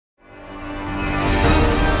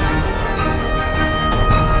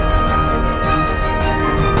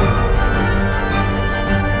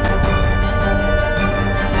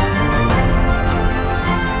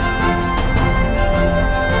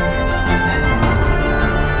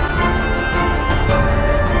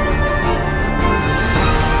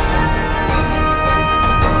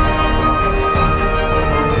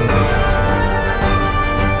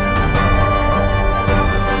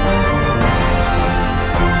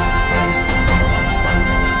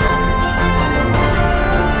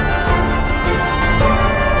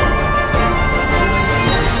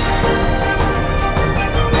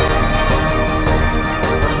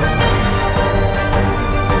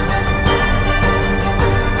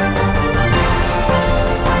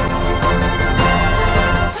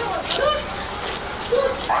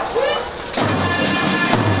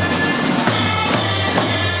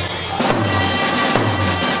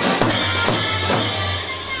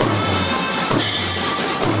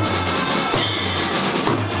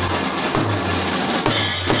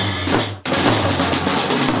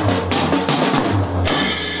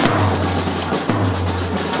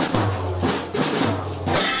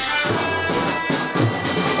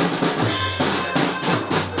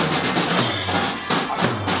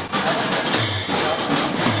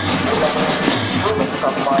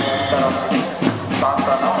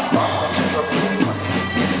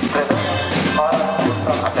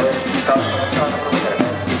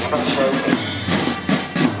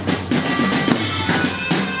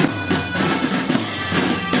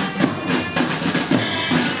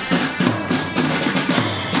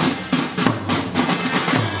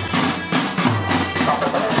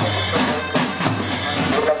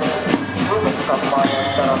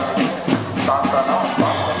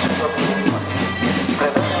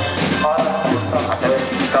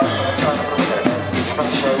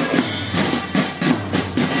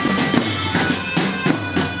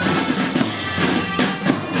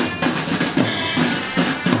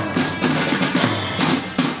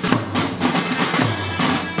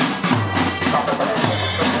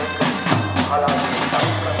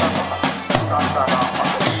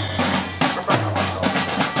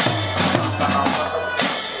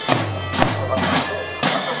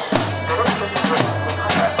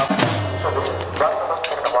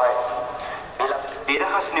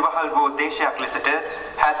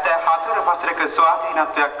74 වසරක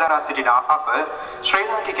ස්වාධීනත්වයක් දරා සිටින අප ශ්‍රී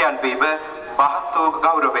ලාංකිකයන් වීම මහත් වූ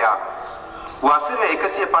ගෞරවයක්. වසර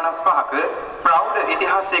 155ක ප්‍රෞಢ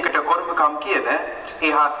ඉතිහාසයකට ඔරුමකම් කියන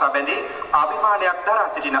එහා සැබඳි අභිමානයක් දරා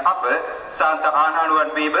සිටින අප සාන්ත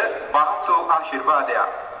ආනානුවන් වීම මහත් වූ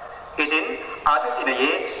ආශිර්වාදයක්. ඉතින් අද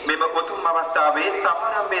දිනයේ මෙම උතුම් අවස්ථාවේ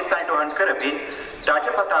සමාරම්භයේ සයිටෝහන් කරමින්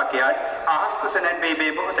රජපතාකයන් අහස් කුස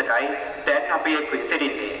නැන්වීමේ මොහොතයි දැන් අපි එක් වී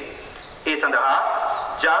සිටින්නේ. ඒ සඳහා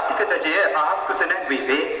ජාතික තජය අහස් කුස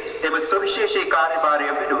නැන්වීමේ එම සුවිශේෂී කාර්යභාරය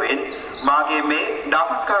වෙනුවෙන් මාගේ මේ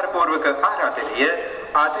නමස්කාර පූර්වක ආරාධනය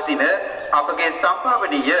අද දින අපගේ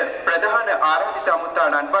සම්භාවනීය ප්‍රධාන ආරාධිත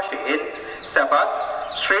අමුත්තාණන් වශයෙන් සපත්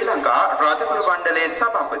ශ්‍රී ලංකා රාජගුරු මණ්ඩලයේ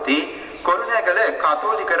සභාපති කුරුණෑගල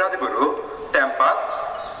කතෝලික රදගුරු තැන්පත්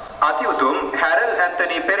අති උතුම් හැරල්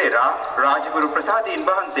ඇන්තනි පෙරේරා රාජගුරු ප්‍රසාදීන්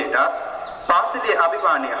වහන්සේට පාසලේ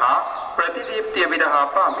අභිමානය හා ප්‍රතිදීප්තිය විදහා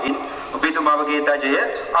පාමින් ඔබතුමාගේ තජය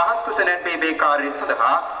අහස් කුස නැන්වීමේ කාර්යය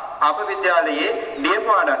සඳහා අප විද්‍යාලයේ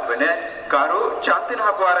නියමානක් වන ගරු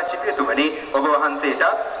චන්දනහපුආරච්චි පියතුමනි ඔබ වහන්සේට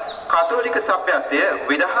කතෝලික සභ්‍යත්වය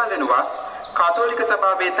විදහාලන වස් කතෝලික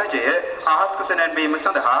සභාවේ තජය අහස් කුස නැන්වීම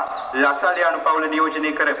සඳහා ලසාලියානු පවුල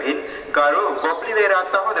නියෝජනය කරමින් ගරු බොප්ලිවේරා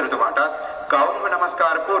සහෝදරතුමාට ගෞරව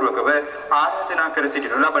නමස්කාර පූර්වකව ආරාධනා කර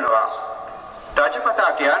සිටිනු ලබනවා.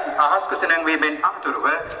 රජපතාකයන් අහස් කුස නැන්වීමෙන් අනතුරුව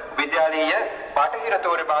විද්‍යාලීය බටහිර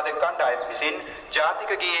තෝරේ වාදක කණ්ඩායම විසින්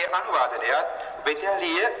ජාතික ගීයේ අනුවාදනයත්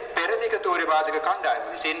විද්‍යාලීය පෙරදිග තෝරේ වාදක කණ්ඩායම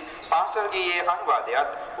විසින් පාසල් ගීයේ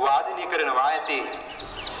අනුවාදයත් වාදනය කරනවා ඇති.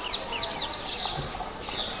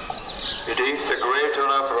 It is a great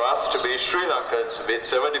honor for us to be Sri Lankans with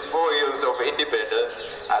 74 years of independence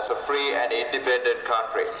as a free and independent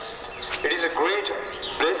country. It is a great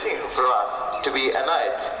blessing for us to be a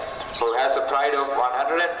knight who has a pride of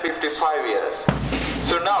 155 years.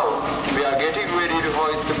 So now we are getting ready to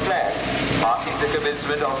hoist the flag, marking the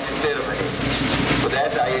commencement of the ceremony. For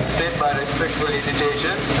that I extend my respectful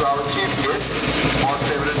invitation to our chief guest, Most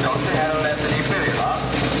Reverend Dr. Harold Anthony Pereira,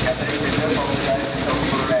 Catholic Bishop of the Diocese of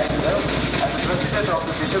Kurunegla, and the President of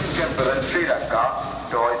the Bishop's Temple in Sri Lanka,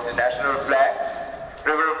 to hoist the national flag,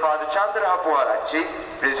 Reverend Father Chandanapuarachi,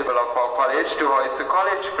 Principal of our college, to hoist the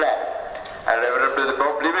college flag, and Reverend Brother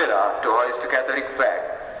Bob Livera to hoist the Catholic flag.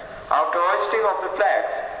 After hoisting of the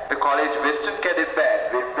flags, the college Western Cadet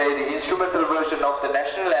Band will play the instrumental version of the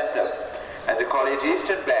national anthem, and the college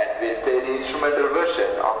Eastern Band will play the instrumental version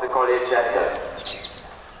of the college anthem.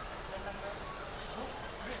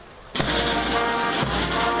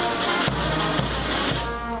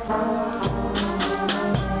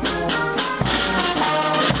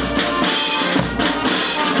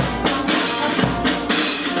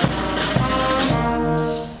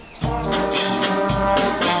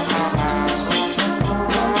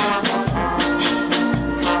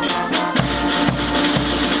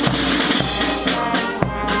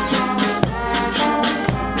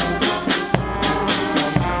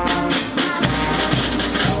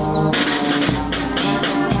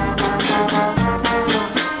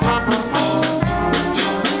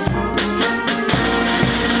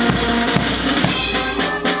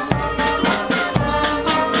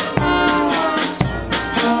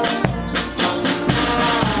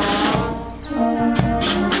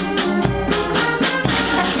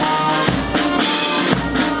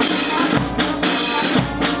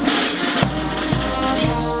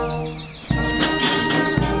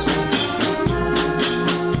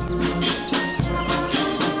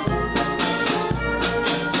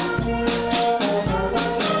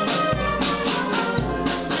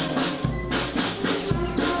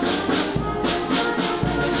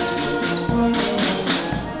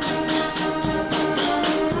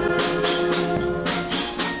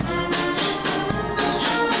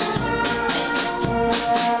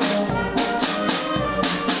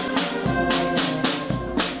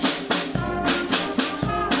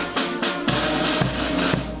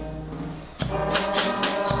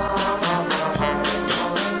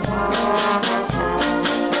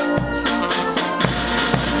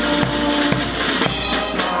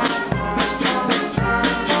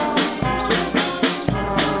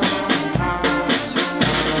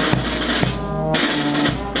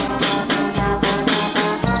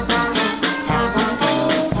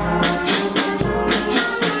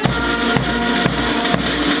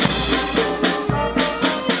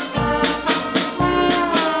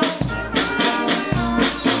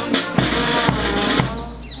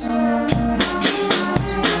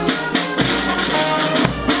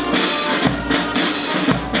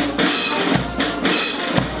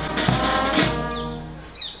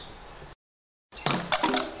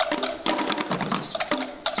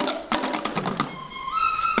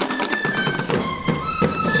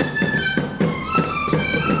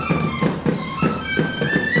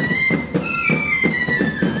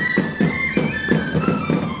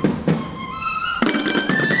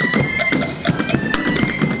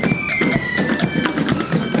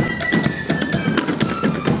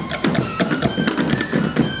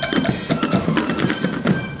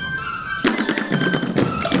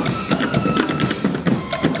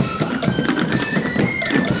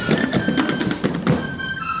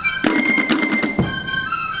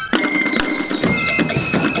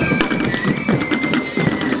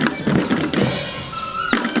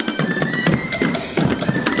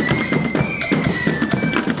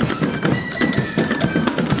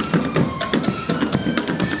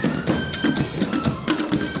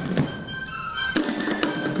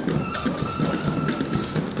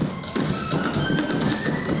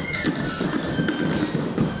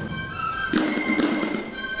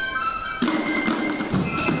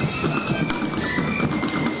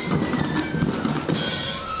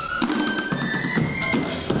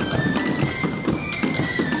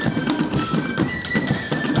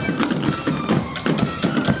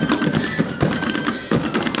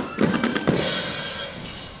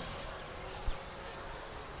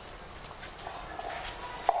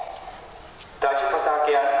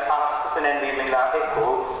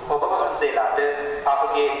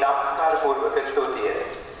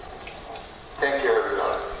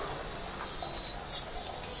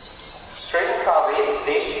 ශ්‍රී ලංකාවේ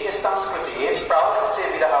දේශීය සංස්කෘතියේ ප්‍රෞಢත්වය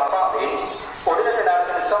විදහා පාමින් ඔඩුනට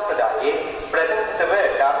නර්තන සම්ප්‍රදායේ ප්‍රධානතම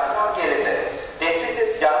ඩාන්ස්නාට්‍ය ලෙස දේශීය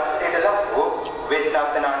ජාතියට ලක් වූ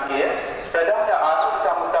වෙස්නර්තනාංගය ප්‍රධාන ආර්ථික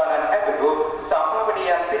අමුතානන් ඇතුළු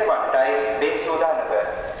සම්භාවනීයන් පිළිබඳයි මේ සූදානම.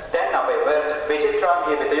 දැන් අප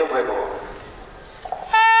විචිත්‍රාංගය වෙත යොමු වෙමු.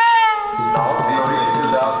 Now the oriental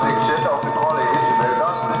dance section of the college will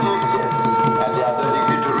dance the Indian and the other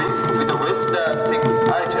dignitaries with the West dancing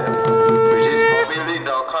item, which is popular in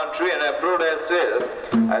our country and abroad as well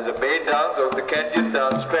as a main dance of the Kenyan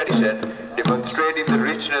dance tradition, demonstrating the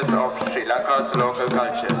richness of Sri Lanka's local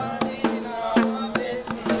culture.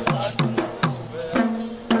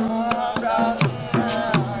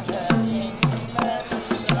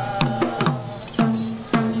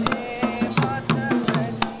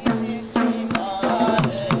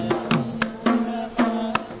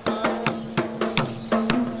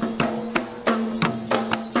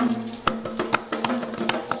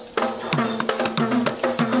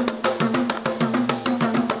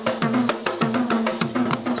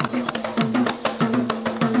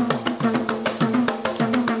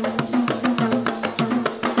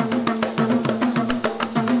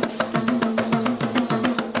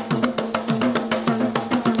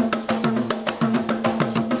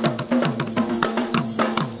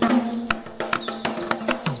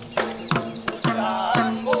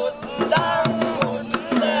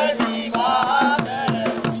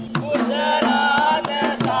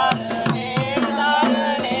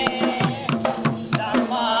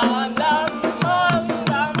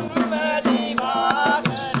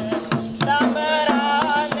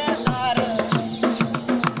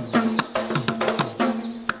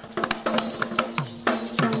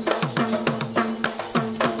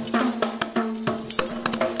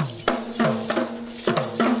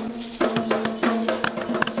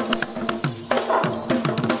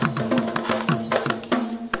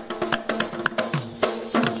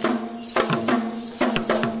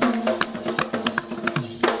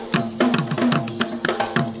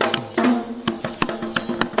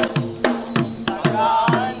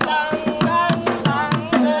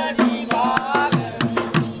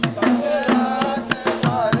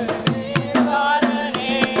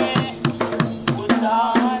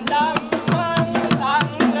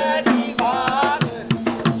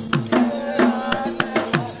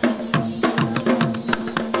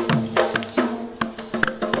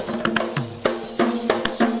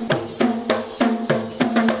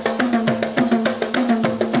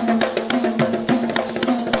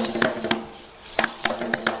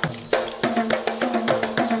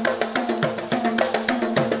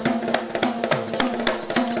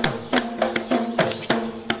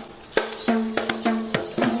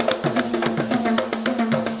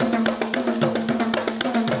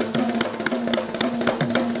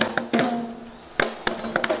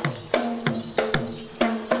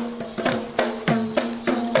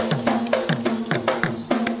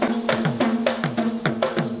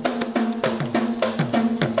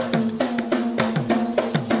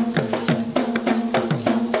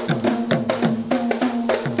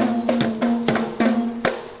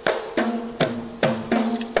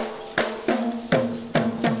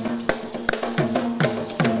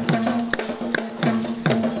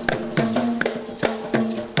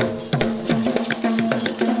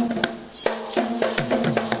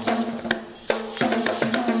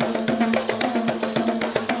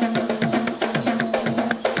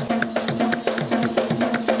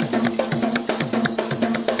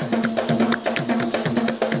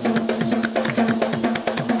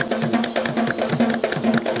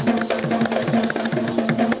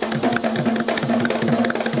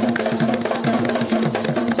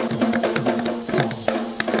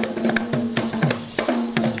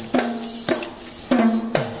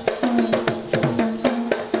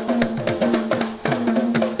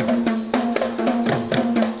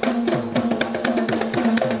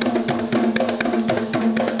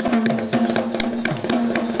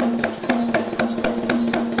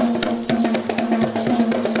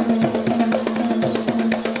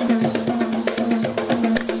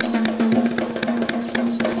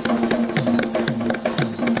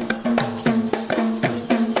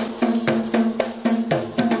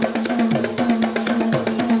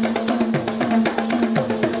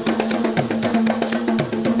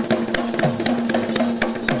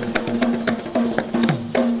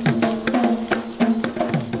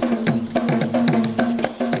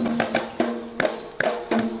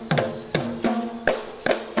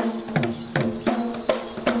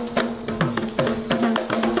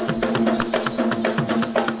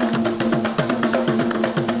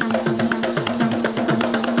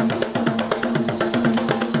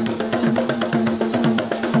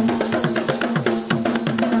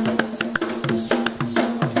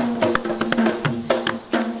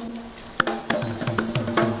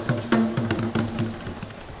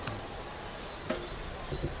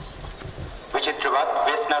 විචිත්‍රවත්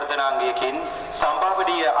වෙස් නර්තනාංගයකින්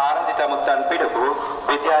සම්භාවනීය ආරාධිත මුත්තන් පිටපු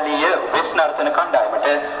විද්‍යාලීය වෙස් නර්තන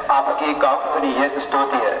කණ්ඩායමට අපගේ ගෞරවනීය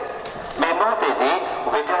ස්තුතිය. මේ මොහොතේදී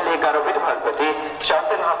විද්‍යාලයේ ගරු විදුහල්පති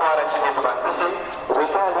ශාන්තන අපරාජිත විසින්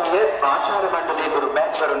විද්‍යාලීය ආචාර්ය මණ්ඩලයේ ගුරු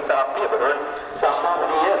මෑස්වරුන් සහ පියවරුන්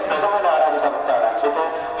සම්මානීය ප්‍රධාන ආරාධිත මුත්තාරාංශිත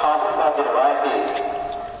හාමුදුරුවෝ දිනවා ඇති.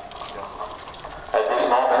 At this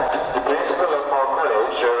moment, the principal of our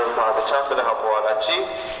college, Reverend Father Chandana Hapwarachi,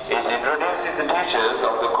 is introducing the teachers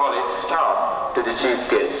of the college staff to the chief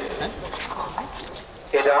guest.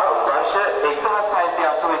 එදා වර්ෂ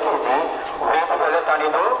 1681 දී වේදවල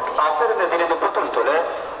තනිනෝ අසරණ දිනක පුතුන් තුළ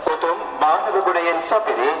උතුම් මානව ගුණයෙන්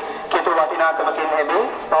සපිරි කිතු වටිනාකමකින් ලැබී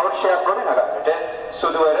පෞරුෂයක් ගොඩනගන්නට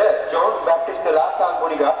සුදුවර ජෝන් බැප්ටිස්ට් ලාසාල්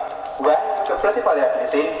මුනිගා වෑයමක ප්‍රතිඵලයක්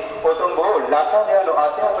ලෙසින් උතුම් වූ ලාසාලියානු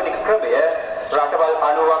අධ්‍යාපනික ක්‍රමය රටවල්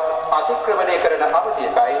 90ක් අතික්‍රමණය කරන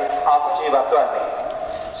අවධියකයි අප ජීවත් වන්නේ.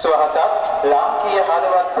 සුවහසක් ලාංකීය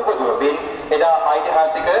හදවත් පුබුදුවමින් එදා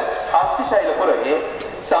ඓතිහාසික හස්තිශෛල පුරයේ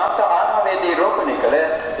සාන්ත ආනාවේදී රෝපණය කළ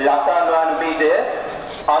ලාසාල්වානු බීජය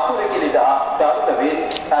අතුරුකිලිදා දරුදවින්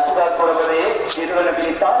අසුරල් පොළවලේ ඉරුවන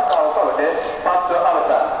පිළිතාරකාව බවට පත්ව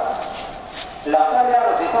අවසන්.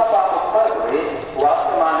 ලාසාලියානු දිසාපාමොක් පරපුරේ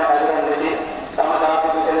වර්තමාන ඇලුම් ලෙසින් තම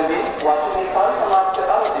දාපිතු කෙළඹී වචනේ කල් සමාප්ත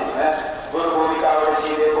අවධින්ම ගුරු භූමිකාවට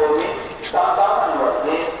ජීවේ පොවි සාන්තාපන්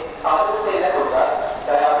වර්ගයේ ආදෘතේ ලැබුණත්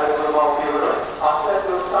දයාවර ගුරුමව්පියවරුන්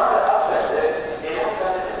අස්වැදු සාර අස්වැද එලෙසට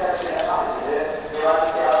සැලසෙන අවධිය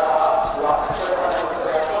විවාදිතයා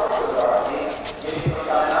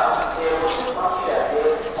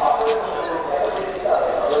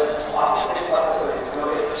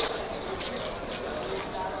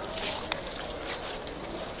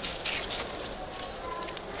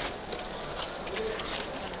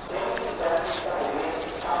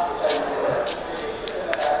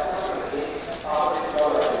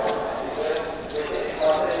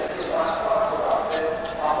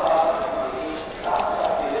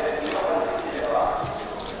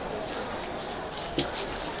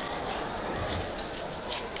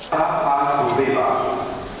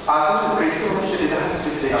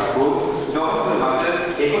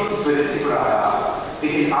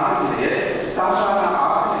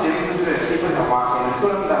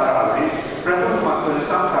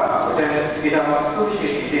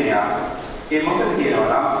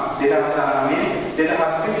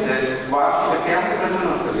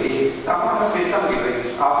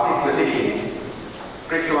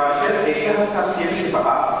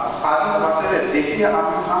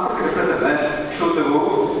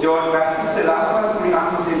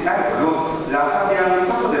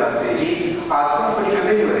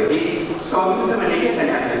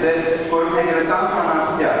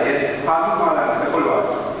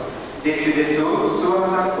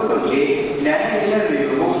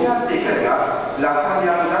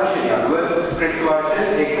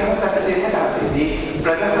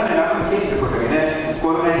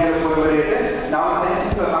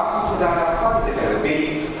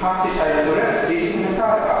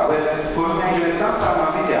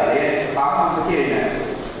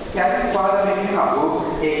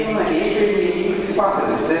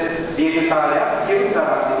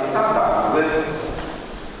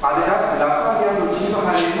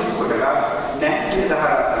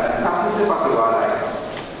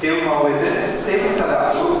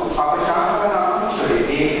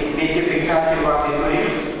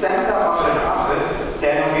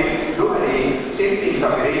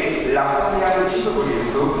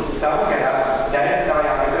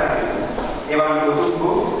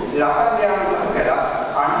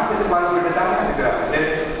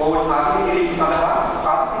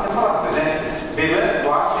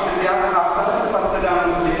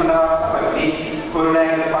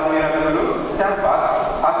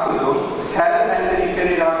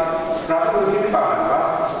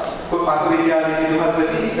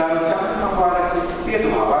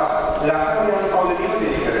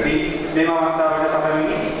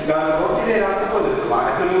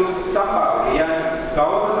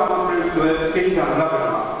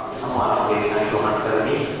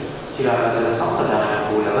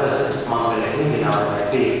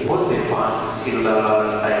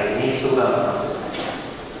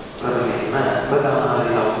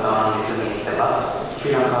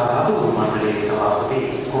ශ්‍රී ලංකා රාජ්‍ය මණ්ඩලයේ සභාපති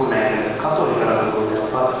කුරුණෑගල කතෝලික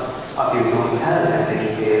රාජගෝලපත් අතිඋතුම්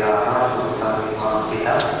හැරෙන්නේ රාජ්‍ය සභාවේ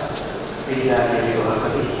මානසිකා විද්‍යාලයේ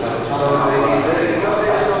ගෞරවපති විද්‍යාලයේ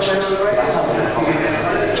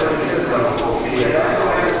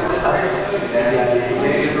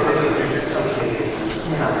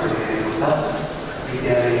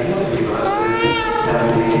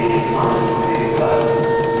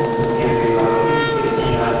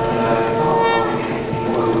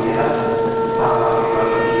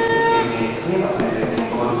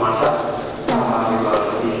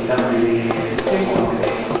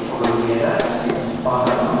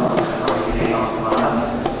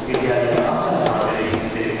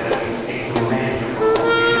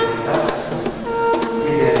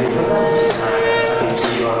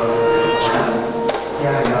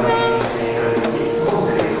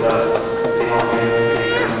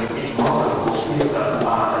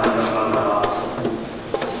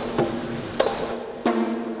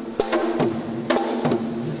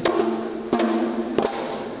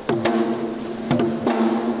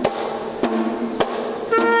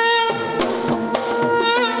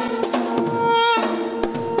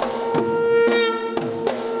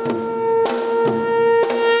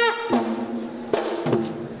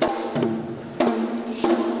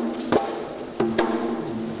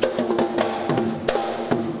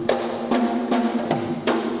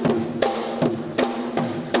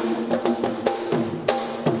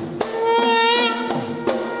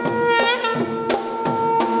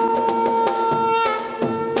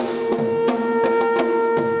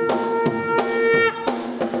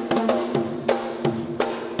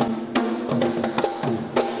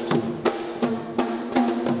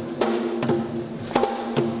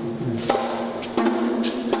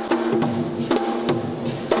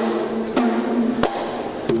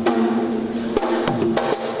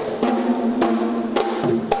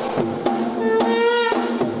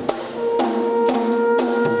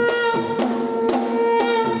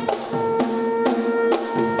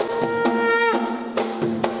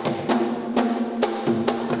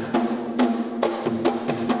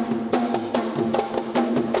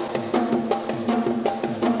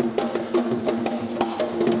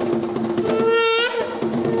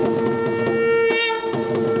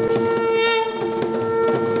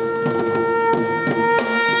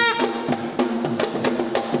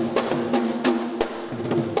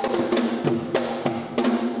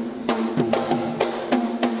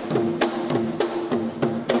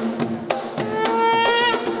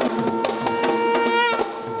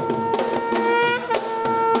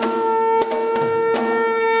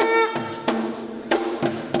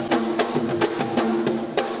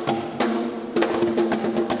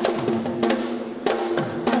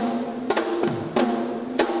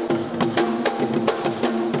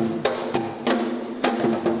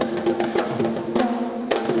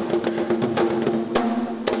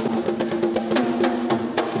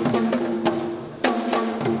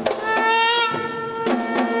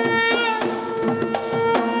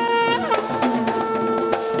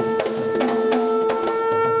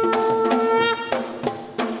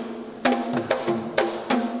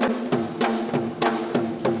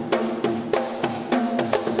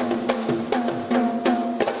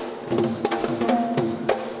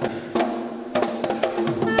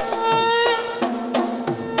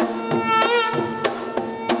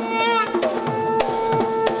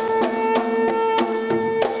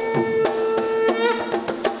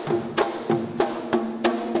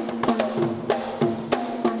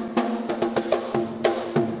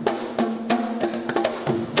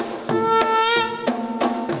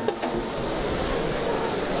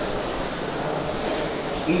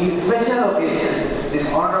In this special occasion, this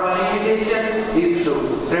honorable invitation is to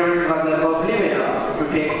Reverend Brother Bob Livera to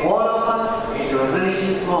take all of us into a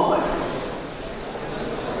religious moment.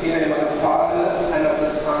 In the name of the Father, and of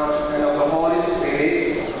the Son, and of the Holy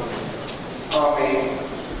Spirit. Amen.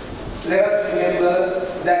 Let us remember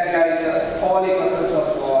that we are in the holy presence of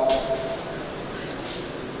God.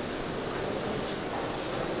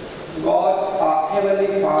 God, our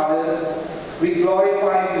Heavenly Father, we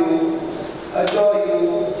glorify you, adore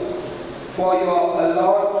you for your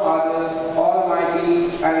Lord, Father,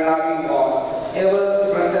 Almighty and loving God,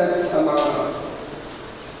 ever present among us.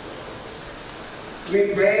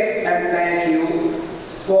 We praise and thank you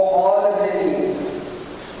for all the blessings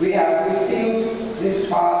we have received this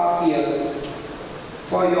past year,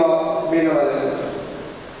 for your benevolence.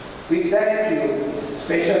 We thank you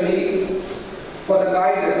especially for the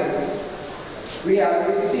guidance we have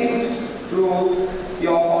received through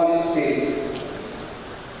your Holy Spirit.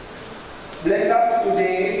 Bless us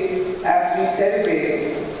today as we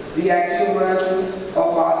celebrate the achievements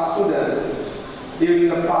of our students during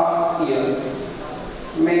the past year.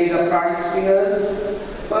 May the prize winners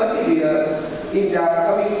persevere in their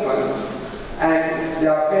commitment and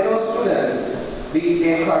their fellow students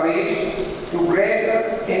be encouraged to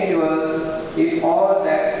greater endeavors in all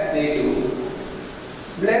that they do.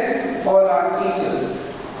 Bless all our teachers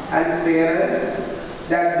and parents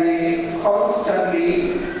that they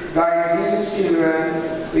constantly guide these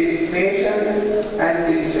children with patience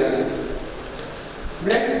and diligence.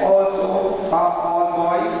 Bless also our all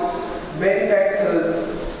boys,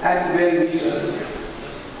 benefactors and well-wishers,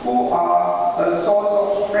 who are a source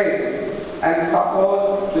of strength and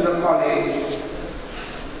support to the college.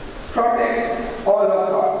 Protect all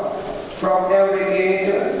of us from every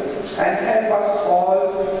danger and help us all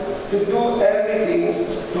to do everything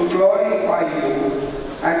to glorify you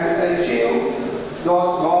and to achieve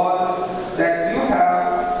those goals that you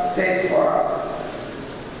have set for us.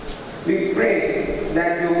 We pray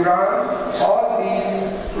that you grant all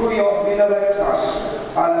these through your beloved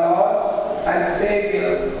Son, our Lord and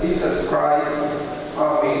Savior, Jesus Christ.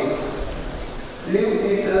 Amen. Live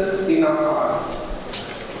Jesus in our hearts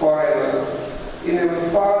forever. In the name of the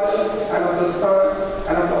Father, and of the Son,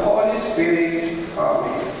 and of the Holy Spirit.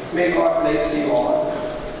 Amen. May God bless you all.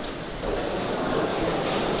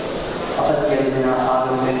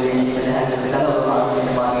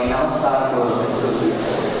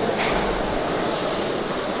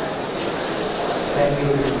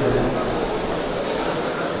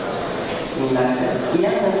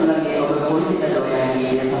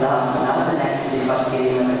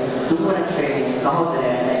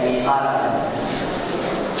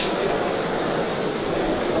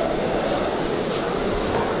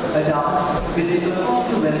 We will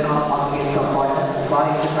to welcome our guest of honor by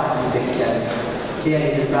the satisfaction. Dear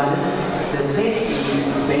little brothers, the stage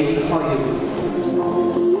is waiting for you.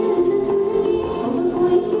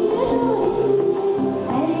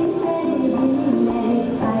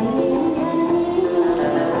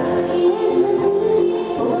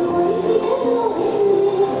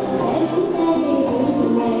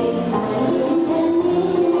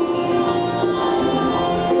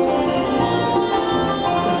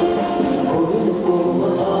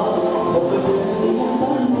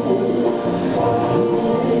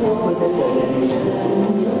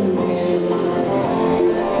 Thank you.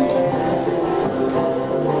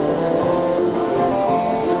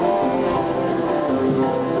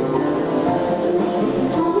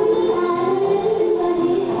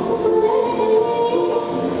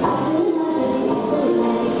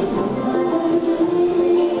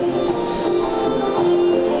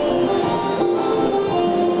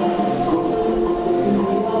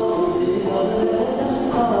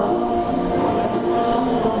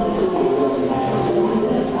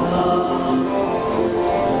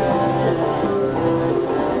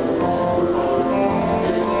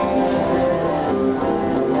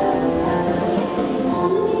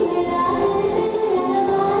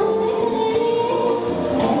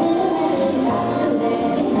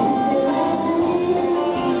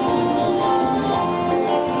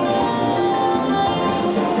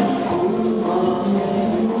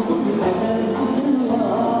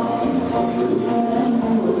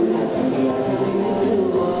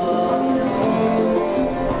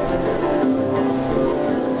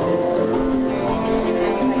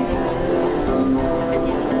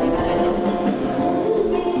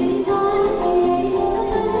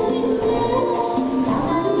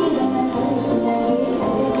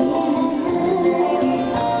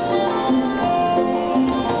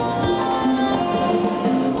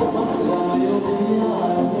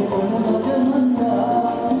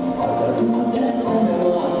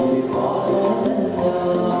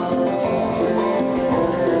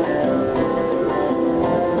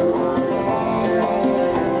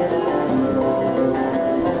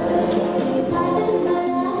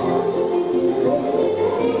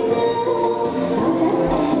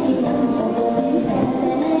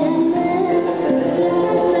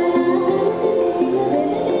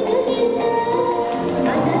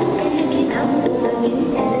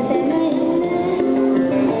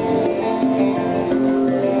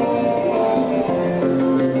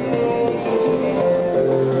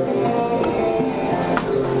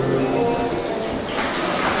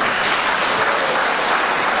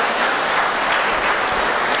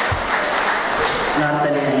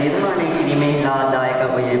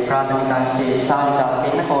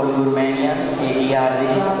 පවතින call ගුරුමෑණියන් ADR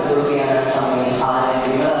දිශා දුර්ගයන් සමගින් ආරම්භ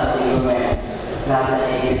වීම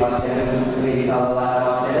රාජ්‍යයේ පවතින වේදිකාව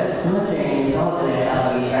වාරවල තුන ශ්‍රේණි සහෝදරයන්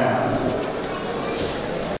අරගෙන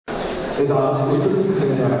එදා විදුලි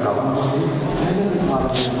කෙනෙකුට කවන්නේ හැදෙන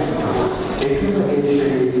පාරමිතයක් ඒකේ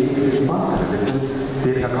ශ්‍රේණියේ විශ්වාසක ලෙස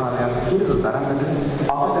දීර්ඝ කාලයක් පිළිතුරු දරන්නට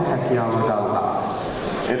අපට හැකියාව ලැබුණා.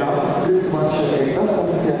 එදා ක්‍රිස්තු වර්ෂ 1970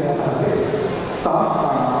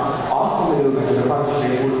 සාමාන්‍ය ආසනවල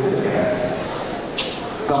පරිශ්‍රයේ උල්පිතකය.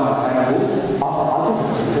 ගමනක් අප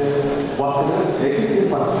අදට වසර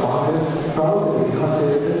 155ක ප්‍රෞಢ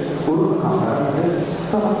විකාශයට උරුම කරන්නට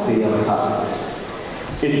සමත් වේවසා.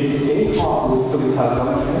 ඉතින් ඒ ආවුස්සු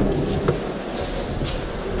විසල්කමනේ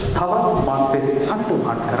තවත් මාර්ගයේ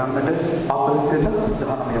සම්පූර්ණ කරන්නට අප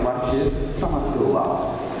 2019 වර්ෂයේ සමත් වූවා.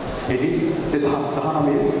 ඉතින්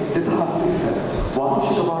 2019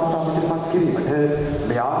 වාර්ෂික වාර්තාවට පත් කිරීමට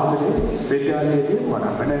මේ ආරම්භයේ විද්‍යාලයේ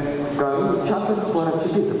වනවන ගරු චන්ද්‍රපුර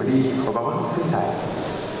චිතිතපඩි ඔබ වහන්සේටයි.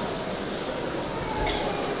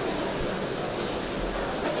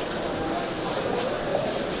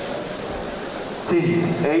 Since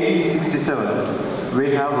 1867, we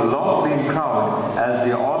have long been proud as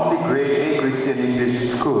the only grade A Christian English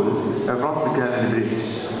school across the Cannon Bridge.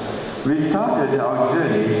 We started our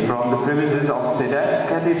journey from the premises of St.Anne's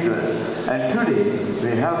Cathedral, and today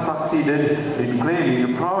we have succeeded in claiming a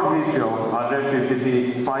proud history of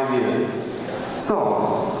 155 years. So,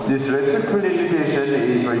 this respectful invitation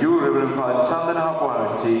is for you, Reverend Father Chandana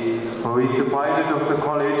Hapwalachi, who is the pilot of the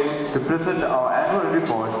college, to present our annual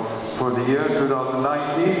report for the year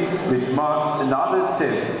 2019, which marks another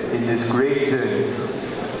step in this great journey.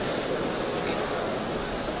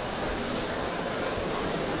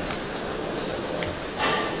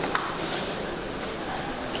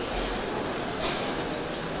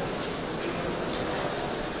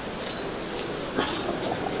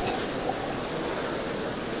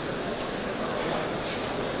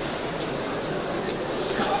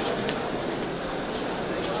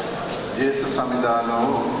 ජේසු සමිදානෝ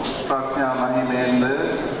ප්‍රඥා මහිමෙන්ද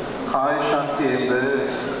කාය ශක්තියෙන්ද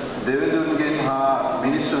දෙවිඳුන්ගෙන් හා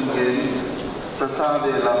මිනිසුන්ගෙන්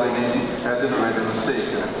ප්‍රසාදය ලැබෙමින් ඇදෙනු වැඩෙනු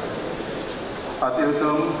සේක.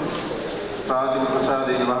 අතිඋතුම් රාජ්‍ය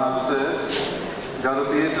ප්‍රසාදීන් වහන්සේ ගරු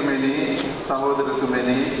පියතුමනි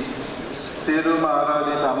සහෝදරතුමනි සියලුම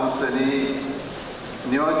ආරාධිත අමුත්තනි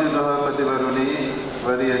නියෝජ්‍ය දහපතිවරුනි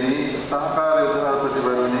වරියනි සහකාර්ය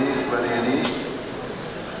දහපතිවරුනි වරියනි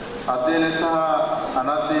අධ්‍යයන සහ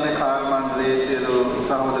අනධ්‍යයන කාර්ය මණ්ඩලයේ සියලු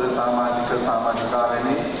සහෝදර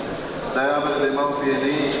සමාජිකාවෙනි දයාබර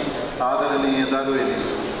දෙමව්පියනි ආදරණීය දරුවෙනි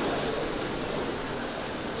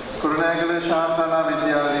කුරුණෑගල ශාන්තනා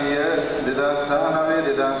විද්‍යාලය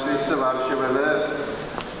 2019-2020 වර්ෂවල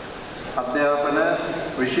අධ්‍යාපන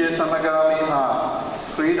විෂය සමගාමී හා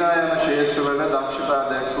ක්‍රීඩා යන ක්ෂේත්‍රවල දක්ෂතා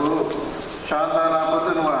දැක්වූ ශාන්තනා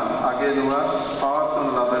පුතණුවන් අගයනුවස්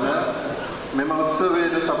පවත්වනු ලබන මෙම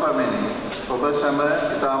උත්සවයට සපමින් ඔබ සැම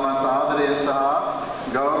ඉතාමත් ආදරයෙන් සහ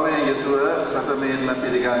ගෞරවයෙන් යුතුව ප්‍රථමයෙන්ම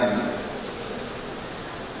පිළිගනිමි.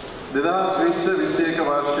 2020-21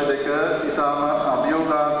 වර්ෂ දෙක ඉතාමත්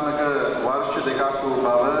අභියෝගාත්මක වර්ෂ දෙකක් වූ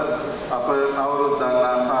බව අප කවුරුත්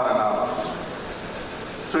දන්නා කාරණාවක්.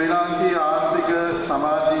 ශ්‍රී ලාංකීය ආර්ථික,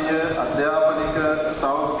 සමාජීය, අධ්‍යාපනික,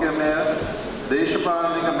 සෞඛ්‍යමය,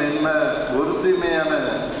 දේශපාලනික මෙන්ම වෘත්තිමය යන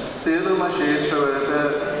සියලුම ක්ෂේත්‍රවලට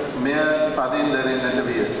මෙය පදින් දැරෙන්නට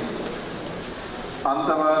විය.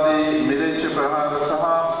 අන්තවාදී මිලේච්ඡ ප්‍රහාර සහ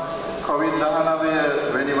COVID-19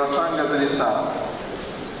 වැනි වසංගත නිසා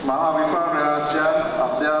මහා විපර්යාසයන්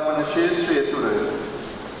අධ්‍යාපන ක්ෂේත්‍රයේ තුළ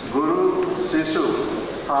ගුරු, සිසු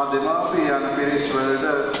හා දෙමාපිය යන පිරිස් වලට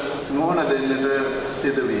මුහුණ දෙන්නට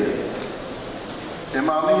සිදු විය. එම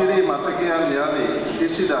අමිහිරි මතකයන් යලි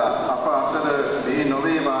කිසිදා අප අතර බිහි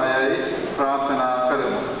නොවේවායයි ප්‍රාර්ථනා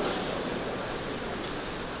කරමු.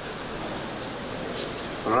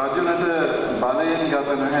 රජුනට බලයෙන් ගත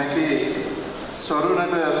නොහැකි,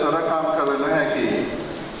 සොරුනට සොරකම් කළ නොහැකි,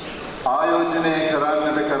 ආයෝජනය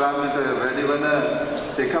කරන්නට වැඩිවන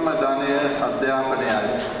එකම ධනය අධ්‍යාපනයයි.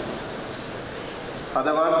 අද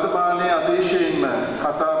වර්තමානයේ අතිශයින්ම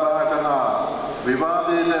කතාබහට හා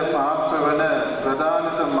විවාදයට පාත්‍ර වන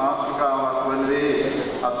ප්‍රධානතම මාතෘකාවක් වන්නේ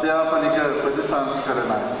අධ්‍යාපනික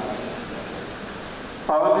ප්‍රතිසංස්කරණයි.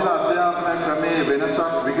 පවතින අධ්‍යාපන ක්‍රමයේ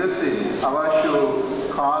වෙනසක් විගසින් අවශ්‍ය වූ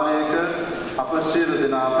කාලයක අප සියලු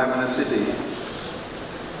දෙනා පැමිණ සිටී.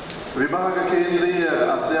 විභාග කේන්ද්‍රීය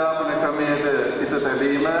අධ්‍යාපන ක්‍රමයට තිත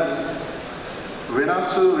තැබීම, වෙනස්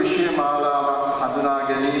වූ විෂය මාලාවක් හඳුනා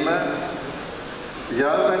ගැනීම,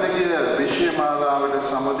 යාල්පනගිය විෂය මාලාවට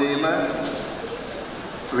සමදීම,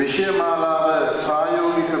 විෂයමාලාව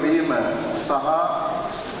ප්‍රායෝගික වීම සහ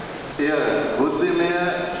එය බුද්ධිමය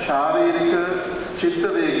ශාරීරික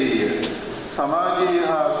චිත්ත වේගීය සමාජීය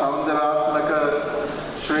හා සෞන්දර්යාත්මක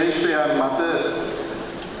ශ්‍රේෂ්ඨයන් මත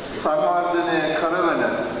සංවර්ධනය කරවන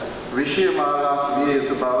විෂයමාලා විය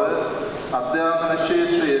යුතු බව අධ්‍යාපන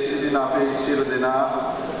ක්ෂේත්‍රයේ සිටින අපේ සියලු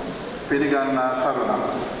දෙනා පිළිගන්නා කරුණක්.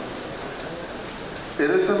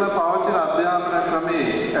 එලෙසම පවතින අධ්‍යාපන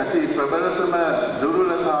ක්‍රමයේ ඇති ප්‍රබලතම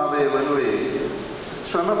දුර්වලතාවය වනුයේ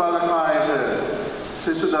ශ්‍රම බලකායට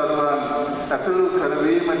සිසු දරුවන් ඇතුළු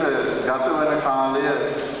කරවීමට ගතවන කාලය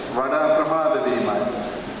වඩා ප්‍රමාද වීමයි.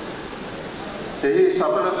 එහි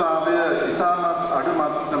සඵලතාවය ඉතාමත් අඩු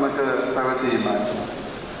මට්ටමක පැවතීමයි.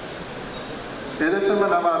 එලෙසම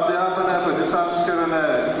නව අධ්‍යාපන ප්‍රතිසංස්කරණ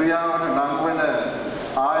ක්‍රියාවට නංවන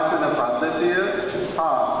ආයතන පද්ධතිය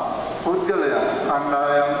හා පුද්ගලයන්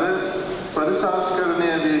කණ්ඩායම්ද ප්‍රතිසංස්කරණය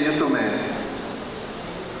විය යුතුමය.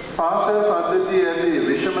 පාසල් පද්ධතියේ ඇති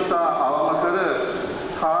විෂමතා අවම කර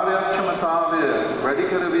කාර්යක්ෂමතාවය වැඩි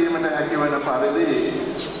කරවීමට හැකිවන පරිදි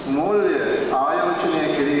මූල්‍ය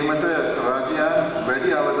ආයෝජනය කිරීමට රජයන්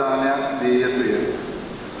වැඩි අවධානයක් දිය යුතුය.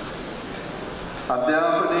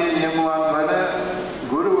 අධ්‍යාපනයේ නියමුවන් වන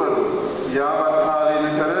ගුරුවරු යාවත්කාලීන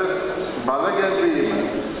කර බලගැන්වීම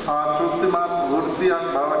හා තෘප්තිමත් වෘත්තියක්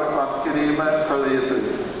බවට පත් කිරීම කළ යුතුය.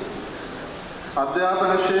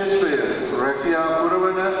 අධ්‍යාපන ක්ෂේත්‍රය රැකියා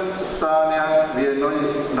පුරවන ස්ථානයක් විය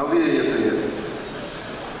නොවිය යුතුය.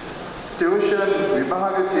 ටියුෂන්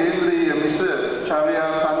විභාග කේන්ද්‍රීය මිස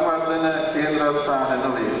චර්යා සංවර්ධන කේන්ද්‍රස්ථාන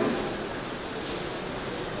නොවේ.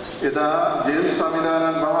 එදා ජේල්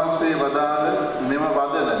සංවිධානන් වහන්සේ වදාළ මෙම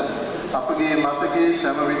වදන අපගේ මතකයේ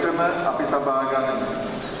සෑම විටම අපි තබා ගනිමු.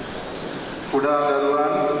 කුඩා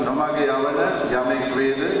දරුවන් නොමග යවන යමෙක්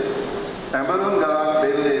වේද ඇඹරුම් ගලක්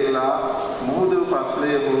බෙල්ලේලා මුහුදු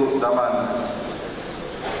පත්ලේ වූ දමන්න.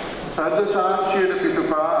 අර්ධ සාක්ෂියට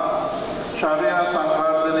පිටුපා චර්යා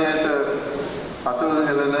සංවර්ධනයට අතුල්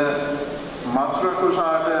හෙළන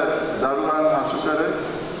මත්‍රකුසාට දරුවන් හසු කර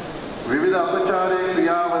විවිධ අපචාරී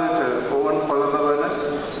ක්‍රියාවලට ඕවන් පොළඹවන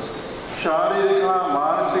ශාරීරික හා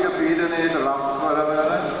මානසික පීඩනයට ලක්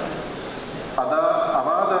කරවන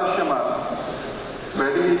අවාදර්ශමත්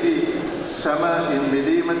වැඩිහිටි සැමින්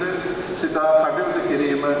මිදීමට සිතා කටයුතු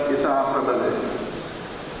කිරීම ඉතා ප්‍රබලයි.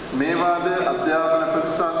 මේවාද අධ්‍යාපන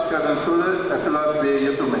ප්‍රතිසංස්කරණ තුළ ඇතුළත් විය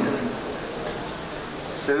යුතුමය.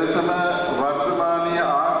 එලෙසම වර්තමානීය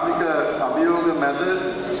ආර්ථික අභියෝග මැද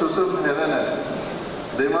සුසුම් හෙළන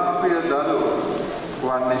දෙමාපිය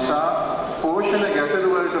දරුවන් නිසා පෝෂණ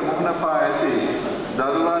ගැටලු වලට මුහුණ පා ඇති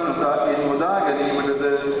දරුවන් මුදා ගැනීමටද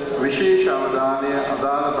විශේෂ අවධානය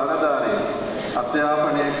අදාළ බලධාරීන්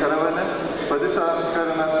අධ්‍යාපනය කරවන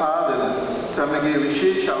ප්‍රතිසංස්කරණ සාධන සමගී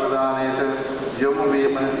විශේෂ අවධානයට යොමු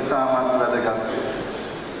වීම ඉතාමත් වැදගත්.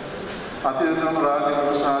 අතිඋත්තම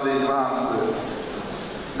රාජ්‍ය සාධීන් වහන්සේ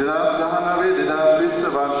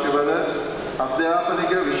 2019-2020 වර්ෂවල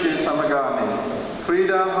අධ්‍යාපනික විෂය සමගාමී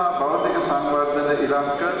ක්‍රීඩා හා භෞතික සංවර්ධන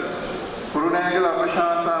ඉලක්ක කුරුණෑගල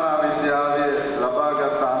අපශාන්තානා විද්‍යාලයේ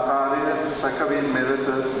ලබාගත් ආකාරය සැකවින් මෙලෙස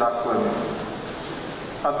දක්වමි.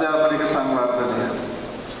 අධ්‍යාපනික සංවර්ධනය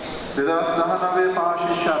 2019 පහ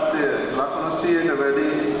ශිෂ්‍යත්වය ලකුණු 100ට වැඩි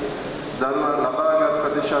දරුවන් ලබාගත්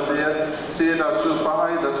ප්‍රතිශතය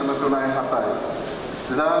 85.37යි.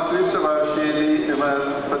 2020 වර්ෂයේදී එම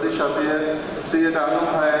ප්‍රතිශතය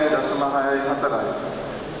 96.64යි.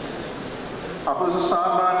 අපොස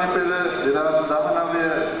සාමාන්‍ය පෙළ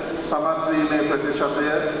 2019 සමත් වීමේ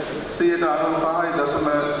ප්‍රතිශතය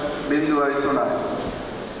 95.03යි.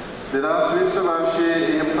 2020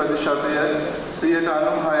 වර්ෂයේ එම ප්‍රතිශතය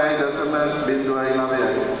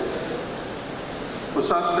 96.09යි.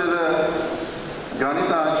 උසස් පෙළ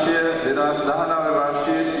ගණිතාංශය 2019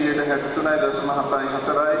 වර්ෂයේ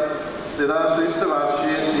 73.74යි. 2020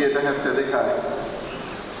 වර්ෂයේ 72යි.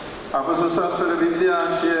 අපොස උසස් පෙළ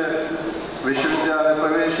විද්‍යාංශය විශ්වවිද්‍යාල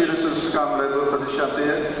ප්‍රවේශීය සුසුකම් ලැබූ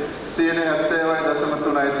ප්‍රතිශතය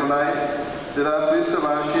 70.33යි. 2020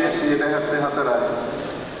 වර්ෂයේ 74යි.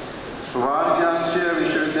 වාණිජ්‍යාංශය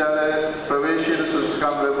විශ්වවිද්‍යාල ප්‍රවේශීය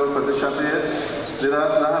සුසුකම් ලැබූ ප්‍රතිශතය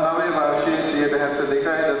 2019 වර්ෂයේ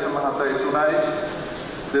 72.73යි.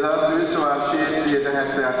 2020 වර්ෂයේ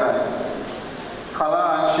 78යි. කලා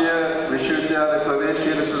අංශය විශ්වවිද්‍යාල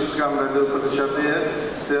ප්‍රවේශීය සුසුකම් ලැබූ ප්‍රතිශතය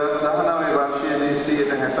 2019 වර්ෂයේදී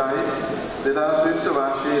 60යි. 2020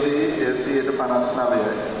 වර්ෂයේදී 59යි.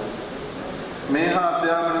 මේ හා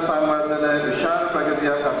අධ්‍යාපන සංවර්ධන විශාල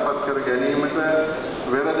ප්‍රගතියක් අත්පත් කර ගැනීමට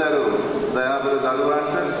වෙරදරු දයාබර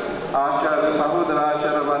දරුවන්ට ආචාර්ය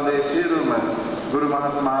සහෝදරාචාර්ය වන්දේ සියලුම ගුරු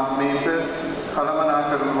මහත්මීන්ට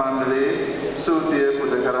කළමනාකරණ මණ්ඩලයේ ස්තුතිය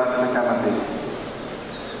පුද කරන්නට කැමැතියි.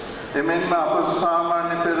 එමෙන්ම අප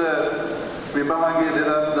සාමාන්‍ය පෙර විභාගයේ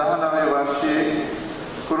 2019 වර්ෂයේ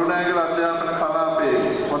කුරුණෑගල අධ්‍යාපන කලාපයේ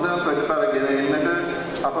හොඳ ප්‍රතිඵල ගෙන එන්නට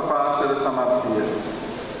අප පාසල සමත් විය.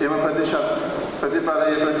 එම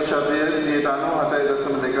ප්‍රතිඵලයේ ප්‍රතිශතය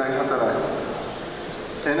 97.24%.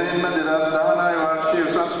 එනෙන්ම 2019 වර්ෂයේ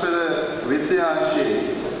උසස් පෙළ විද්‍යාංශයේ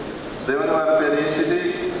දෙවන වර පෙරී සිටි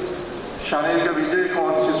ශානීක විජය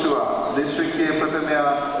කෝන් සිසුවා දිස්ත්‍රික්කයේ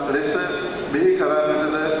ප්‍රථමයා ලෙස බිහි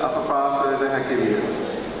කරන්නටද අප පාසලට හැකි විය.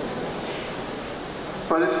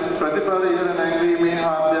 ප්‍රතිඵල ඉහළ නැංවීමේ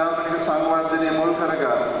හා අධ්‍යාපනික සංවර්ධනය මුල්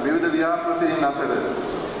කරගත් විවිධ ව්‍යාපෘතීන් අතර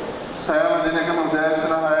සෑම දිනකම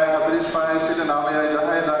උදෑසන 6:45 සිට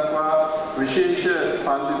 9:10 දක්වා විශේෂ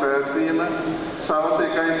පන්ති පැවැත්වීම, සවස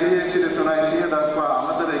 1:30 සිට 3:30 දක්වා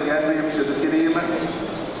අමතර ඉගැන්වීම් සිදු කිරීම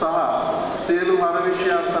සහ සියලු මර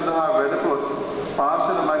විෂයන් සඳහා වැඩපොත්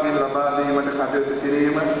පාසල මගින් ලබා දීමට කටයුතු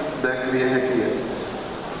කිරීම දැක්විය හැකිය.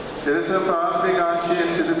 එලෙසම ප්‍රාථමික අංශයෙන්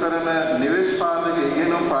සිදු කරන නිවෙස් පාදක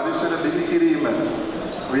ඉගෙනුම් පරිසර බිහි කිරීම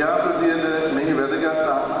ව්‍යාපෘතියද මෙහි වැදගත්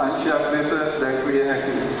අංශයක් ලෙස දැක්විය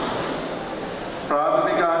හැකිය.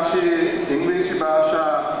 ප්‍රාථමික අංශයේ ඉංග්‍රීසි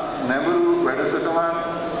භාෂා නැඹුරු වැඩසටහන්,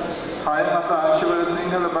 6-7 අංශවල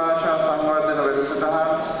සිංහල භාෂා සංවර්ධන වැඩසටහන්,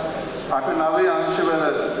 8-9 අංශවල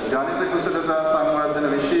ගණිත කුසලතා සංවර්ධන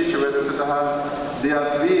විශේෂ වැඩසටහන් දියත්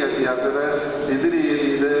වී ඇති අතර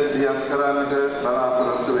ඉදිරියේදීද දියත් කරන්නට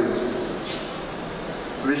බලාපොරොත්තු වෙමි.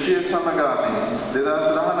 විෂය සමගාමී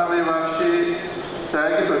 2019 වර්ෂයේ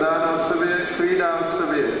තෑගි ප්‍රදාන උත්සවය, ක්‍රීඩා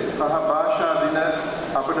උත්සවය සහ භාෂා දින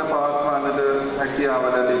අපට පවත්වන්නට හැකියාව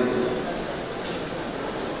ලැබිණි.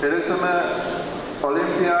 එලෙසම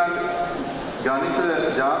ඔලිම්පියාඩ් ගණිත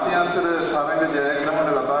ජාත්‍යන්තර තරඟ ජයග්‍රහණ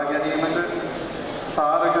ලබා ගැනීමට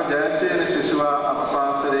තාරක ජයසේන සිසුවා අප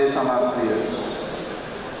පාසලේ සමත් විය.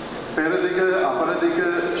 පෙරදිග අපරදිග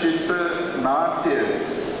චිත්‍ර නාට්‍ය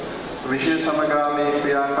විෂය සමගාමී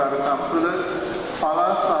ක්‍රියාකාරකම් තුළ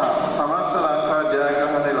පළාත් සහ සමස්ත ලංකා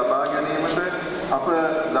ජයග්‍රහණ ලබා ගැනීමට අප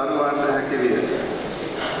දරුවන්ට හැකි විය.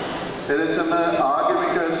 එලෙසම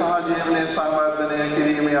ආගමික සහජීවනයේ සංවර්ධනය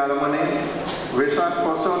කිරීමේ අරමුණේ වෙසක්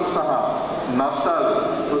පොසොන් සහ නත්තල්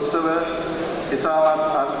උත්සව ඉතාමත්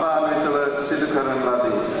අර්ථාන්විතව සිදු කරන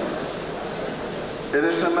ලදී.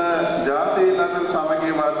 එලෙසම ජාතීය අතර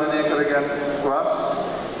සමගිය වර්ධනය කරගෙන වස්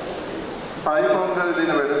පයිපොංගල්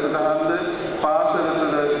දින වැඩසටහන්ද පාසල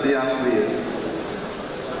තුළ දියත් විය.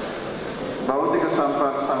 භෞතික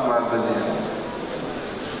සම්පත් සංවර්ධනය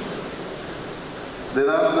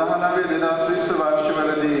 2019-2020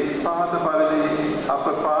 වර්ෂවලදී පහත පරිදි අප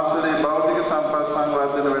පාසලේ භෞතික සම්පත්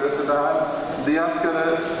සංවර්ධන වැඩසටහන් දියත් කර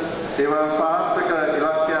ඒවා සාර්ථක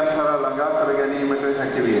ඉලක්කයන් කරා ළඟා කර ගැනීමට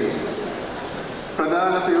හැකි විය.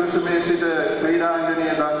 ප්‍රධාන පිවිසුමේ සිට ක්‍රීඩාංගණය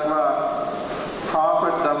දක්වා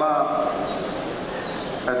කාපට් දමා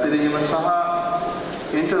ඇතිරීම සහ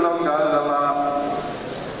ඉන්ටර්ලොක් ගල් දමා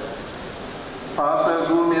පාසල්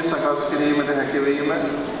භූමිය සකස් කිරීමට හැකිවීම,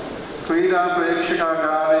 ක්‍රීඩා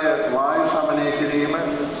ප්‍රේක්ෂකාගාරය වායු සමනය කිරීම,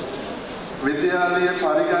 විද්‍යාලීය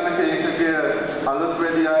පරිගණක ඒකකය අලුත්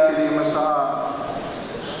වැඩියා කිරීම සහ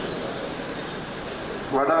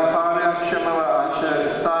වඩා කාර්යක්ෂමව අංශ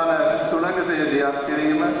ස්ථාන 3කට දියත්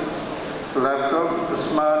කිරීම, ලැප්ටොප්,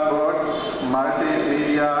 ස්මාර්ට් බෝඩ්,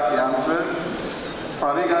 මල්ටිමීඩියා යන්ත්‍ර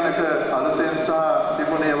පරිගණක අලුතෙන් සහ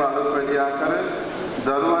තිබුණේ අලුත් වැඩියා කර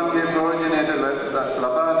දරුවන්ගේ ප්‍රයෝජනයට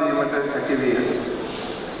ලබා දීමට හැකි විය.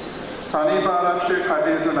 සනීප ආරක්ෂක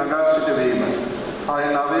කටයුතු නගා සිටවීම, ආය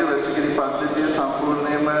නවයේ වැසිකිලි පද්ධතිය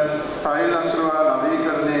සම්පූර්ණයෙන්ම ටයිල් අසුරවා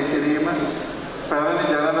නවීකරණය කිරීම, පැරණි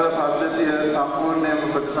ජලනල පද්ධතිය සම්පූර්ණයෙන්ම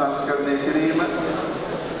ප්‍රතිසංස්කරණය කිරීම,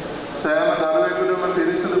 සෑම දරුවෙකුටම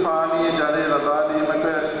පිරිසිදු පානීය ජලය ලබා දීමට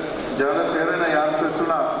ජල පෙරණ යන්ත්‍ර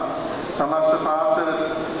 3ක් සමස්ත පාසල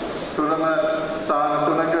තුළම ස්ථාන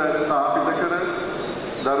 3ක ස්ථාපිත කර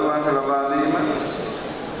දරුවන්ට ලබා දීම,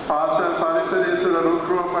 පාසල් පරිසරය තුළ රුක්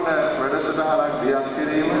රෝපණ වැඩසටහනක් දියත්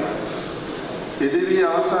කිරීම, ඉදිවි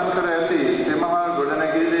අවසන් කර ඇති තෙමහල්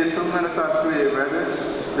ගොඩනැගිල්ලේ 3 වන තත්ත්වයේ වැඩ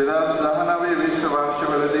 2019-20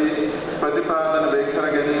 වර්ෂවලදී ප්‍රතිපාදන වෙන් කර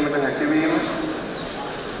ගැනීමට හැකිවීම,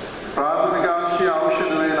 ප්‍රාථමික අංශයේ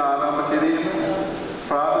ඖෂධ වේල ආරම්භ කිරීම,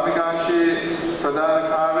 ප්‍රාථමික අංශයේ ප්‍රධාන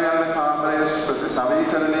කාර්යාලය කාමරය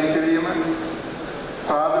නවීකරණය කිරීම,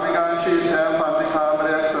 ප්‍රාථමික අංශයේ සෑම පන්ති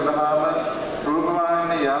කාමරයක් සඳහාම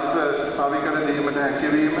රූපවාහිනී යන්ත්‍ර සවිකර දීමට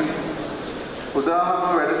හැකිවීම,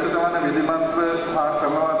 උදාහරණ වැඩසටහන විධිමත්ව හා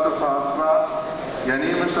ක්‍රමවත්ව පවත්වා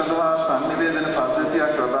ගැනීම සඳහා සංනිවේදන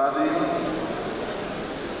පද්ධතියක් ලබා දීම,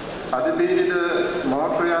 අධිපීඩිත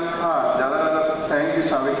මෝටරයන් හා ජලනල ටැංකි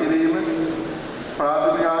සවිකිරීම,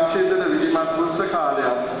 ප්‍රාථමික අංශයේ තුළ විධිමත් පුරුෂ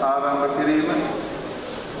කාලයක් ආරම්භ කිරීම,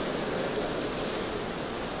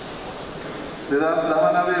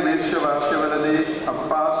 2019 විශ්ව වර්ෂවලදී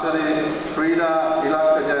අපාසරේ ක්‍රීඩා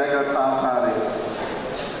ඉලක්ක ජයගත් ආකාරය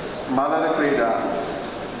මලර ක්‍රීඩා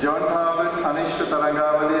ජොන් හාබර්ට් අනිෂ්ඨ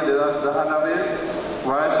තරගාවලිය 2019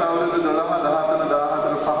 වයස අවුරුදු 12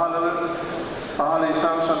 13 14 15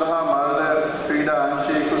 ඉසම් සඳහා මලර ක්‍රීඩා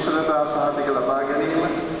අංශයේ කුසලතා සහතික ලබා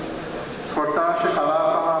ගැනීම කොට්ටාශ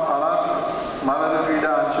කලාපහ පළාත් මලර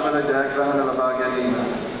ක්‍රීඩා අංශවල ජයග්‍රහණ ලබා ගැනීම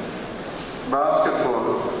බාස්කට්බෝල්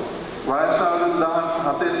වයස අවුරුදු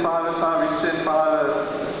 17 15 සහ 20 15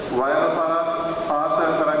 වයව පළාත්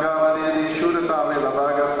පාසල් තරගාවලියේදී ශූරතාවය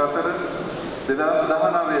ලබාගත් අතර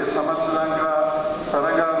 2019 සමස්ත ලංකා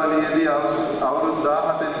තරගාවලියේදී අවුරුදු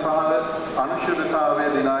 17 15 අනුශූරතාවය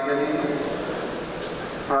දිනා ගැනීම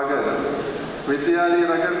රගර් විද්‍යාලීය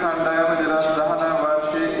රගර් කණ්ඩායම 2019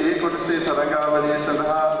 වර්ෂයේ ඒ කොටසේ තරගාවලිය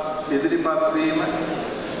සඳහා ඉදිරිපත් වීම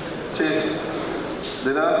චෙස්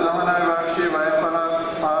 2019 වර්ෂයේ වයස පළාත්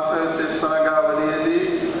පාසල් චෙස් තරගාවලියේදී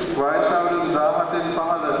වයස අවුරුදු 17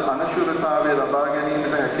 15 අනුශූරතාවය ලබා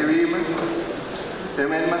ගැනීමට හැකියවීම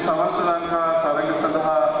එමෙන්ම සමස්ත ලංකා තරග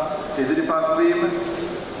සඳහා ඉදිරිපත් වීම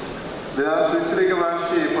 2022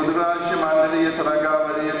 වර්ෂයේ පොදු රාජ්‍ය මණ්ඩලීය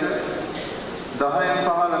තරගාවලියට 10න්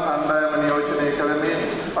 15 කණ්ඩායම නියෝජනය කරමින්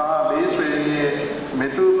පහ B ශ්‍රේණියේ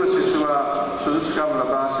මෙතුූප සිසුවා සුදුසුකම්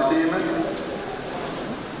ලබා සිටීම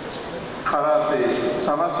කරාතේ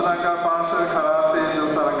සමස්ත ලංකා පාසල් කරාතේ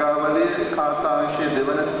තරගාවලියේ කාර්තාංශයේ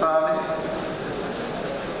දෙවන ස්ථානයේ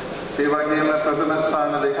ඒ වගේම ප්‍රථම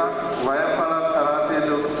ස්ථාන දෙකක් වයම් පළාත් කරාතේ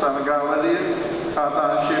තරගාවලියේ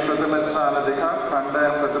කාර්තාංශයේ ප්‍රථම ස්ථාන දෙකක්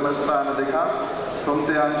කණ්ඩායම් ප්‍රථම ස්ථාන දෙකක්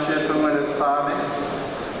තුන්තේ අංශයේ තුන්වෙනි ස්ථානයේ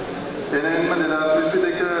එනෙන්න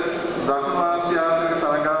 2022 දකුණු ආසියාතික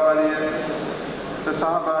තරගාවලියට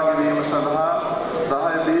සහභාගී වීම සඳහා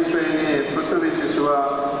 10 B ශ්‍රේණියේ පෘථිවි සිසුවා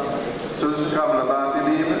සුදුසුකම් ලබා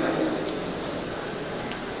තිබීම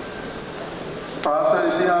පාසල්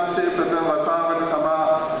ඉතිහාසයේ ප්‍රථම වතාවට තමා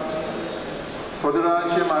පොදු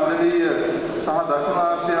රාජ්‍ය මණ්ඩලීය සහ දකුණු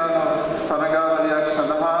ආසියානු තරගාවලියක්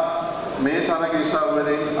සඳහා මේ තරග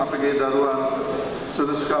ඉසව්වලින් අපගේ දරුවන්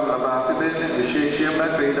සුදුසුකම් ලබා තිබෙන්නේ විශේෂයෙන්ම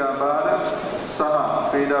ක්‍රීඩා භාර සහ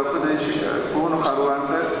ක්‍රීඩා උපදේශක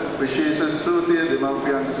පුහුණුකරුවන්ට විශේෂ ස්තුතිය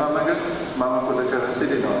දෙමව්පියන් සමග මම පුද කර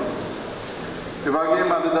සිටිනවා. ඒ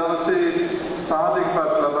වගේම අද දවසේ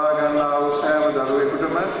සාධිකපත් ලබා ගන්නා වූ සෑම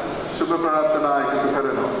දරුවෙකුටම සුබ ප්‍රාර්ථනා එකතු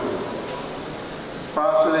කරනවා.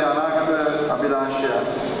 පාසලේ අනාගත අභිලාෂය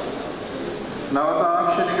නව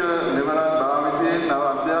තාක්ෂණික නිවරන් භාවිතයෙන් නව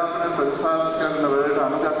අධ්‍යාපන ප්‍රතිසංස්කරණ වලට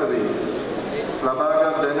අනුගත වී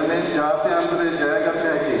ලබාගත් දැනුමෙන් ජාත්‍යන්තරයේ ජයගත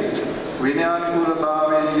හැකි විනයානුකූල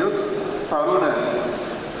භාවයෙන් යුත් තරුණ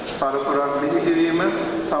පරපුරක් බිහි කිරීම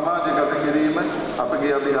සමාජගත කිරීම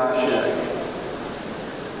අපගේ අභිලාෂයයි.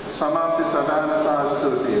 සමාප්ති සටහන සහ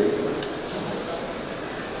ස්තුතිය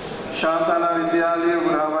ශාන්තානා විද්‍යාලයේ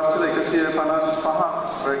වර්ෂ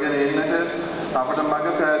 155 රැගෙන එන්නට අපට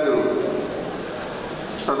මඟ පෑදූ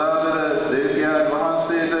සදාදර දෙවියන්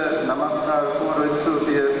වහන්සේට නමස්කාර පූර්ව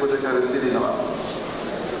ස්තුතිය පුද කර සිටිනවා.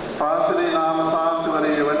 පාසලේ නාම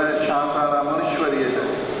සාන්තුවරේ වන ශාන්තානා මුනිශ්වරියට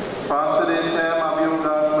පාසලේ සෑම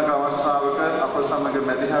අභියෝගාත්මක අවස්ථාවක අප සමග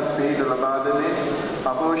මැදිහත් පිහිට ලබා දෙමින්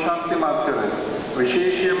අපව ශක්තිමත් කර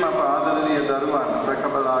විශේෂයෙන්ම අප ආදරණීය දරුවන්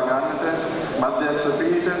රැකබලා ගන්නට මධ්‍යස්ථ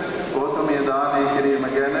පිහිට ගෞතමීය දානය කිරීම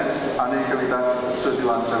ගැන අනේක විටක්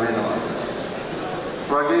ස්තුතිවන්ත වෙනවා.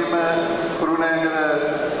 වගේම කුරුණෑගල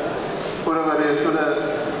පුරවරය තුළ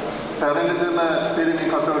පැරණිතම පිරිමි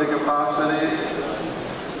කතෝලික පාසලේ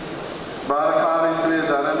භාරකාරීත්වයේ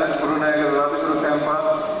දරන කුරුණෑගල රාජගුරු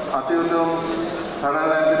තැන්පත් අතිඋතුම්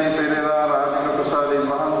හරල් ඇන්තනි පෙරේරා රාජගුරු ප්‍රසාදීන්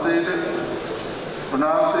වහන්සේට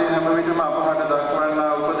උන්වහන්සේ හැම විටම අපහට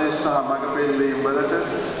දක්වන්නා උපදේශ සහ මඟ පෙන්වීම් වලට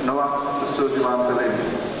නොවක් ස්තුතිවන්ත වෙමි.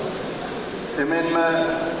 එමෙන්ම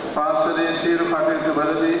පාසලේ සියලු කටයුතු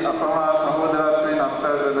වලදී අපහා සහෝදරත්වයෙන්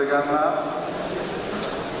අත්හැර ගන්නා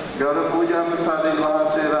ගෞරව පූජා ප්‍රසාදීන්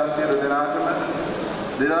වහන්සේලා සියලු දෙනාටම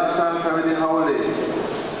දිලාසන් පැවිදි හවුලේ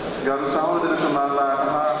ගරු සහෝදරතුමාලාට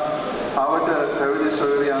හා අවට පැවිදි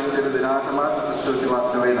සොයුරියන් සියලු දෙනාටම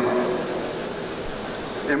ස්තුතිවන්ත වෙනවා.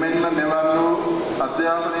 එමෙන්ම මෙවන් වූ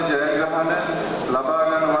අධ්‍යාපන ජයග්‍රහණ ලබා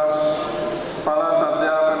ගන්න වර්ෂ පළාත්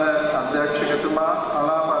අධ්‍යාපන අධ්‍යක්ෂකතුමා,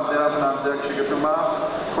 කලාප අධ්‍යාපන අධ්‍යක්ෂකතුමා,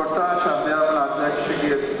 කොට්ටාශ අධ්‍යාපන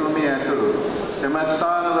අධ්‍යක්ෂකතුමිය ඇතුළු එම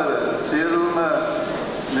ස්ථානවල සියලුම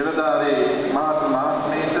නිලධාරී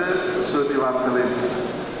මහත්මීන්ට ස්තුතිවන්ත වෙමි.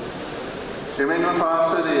 එමෙන්ම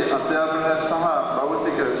පාසලේ අධ්‍යාපන සහ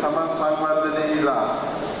භෞතික සමස්ත සංවර්ධනයේලා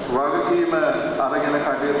වගකීම අරගෙන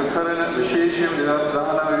කටයුතු කරන විශේෂයෙන්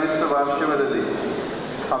 2019 වර්ෂවලදී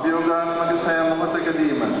අභියෝගාත්මක සෑම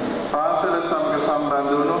මොහොතකදීම පාසල සමග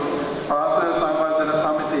සම්බන්ධ වුණු පාසල සංවර්ධන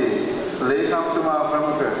සමිතියේ ලේකම්තුමා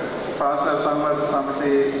ප්‍රමුඛ පාසල් සංවර්ධන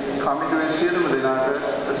සමිතියේ කමිටුවේ සියලුම දෙනාට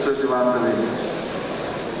ස්තුතිවන්ත වෙමි.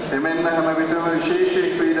 එමෙන්න හැම විටම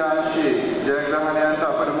විශේෂ ක්‍රීඩාංශයේ ජයග්‍රහණයන්ට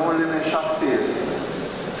අපට මූල්‍යමය ශක්තිය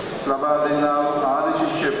ලබා දෙන්නා වූ ආදි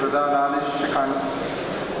ශිෂ්‍ය ප්‍රධාන ආදි ශිෂ්‍යකන්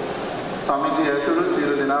සමිතිය ඇතුළු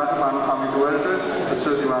සියලු දෙනාටම අනු කමිටුවලට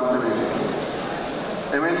ස්තුතිවන්ත වෙමි.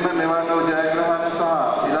 එමෙන්ම මෙවන් වූ ජයග්‍රහණ සහ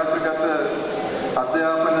ඉලක්කගත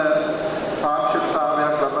අධ්‍යාපන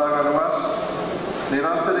සාක්ෂරතාවයක් ලබා ගන්නවස්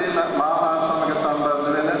නිරන්තරයෙන් මාහා සමග සම්බන්ධ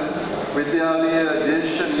වෙන විද්‍යාලීය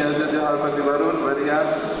ජ්‍යෙෂ්ඨ නියෝජිතවරුන් වරියන්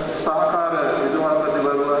සහකාර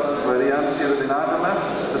විදුහල්පතිවරුන් සියලු දෙනාටම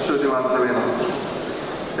ස්තුතිවන්ත වෙනවා.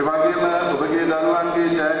 ඒ වගේම ඔබගේ දරුවන්ගේ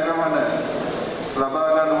ජයග්‍රහණ ලබා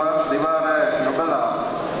ගන්නවස් දිවාර නොබලා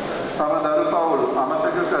තම දරු පවුල්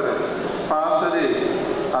අමතක කර පාසලේ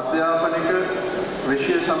අධ්‍යාපනික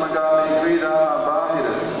විෂය සමගාමී ක්‍රීඩා බාහිර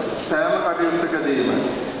සෑම කටයුත්තකදීම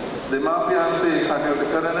දෙමාපියන්සේ කටයුතු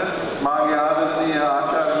කරන මාගේ ආදරණීය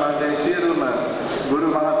ආචාර්ය මණ්ඩලයේ සියලුම ගුරු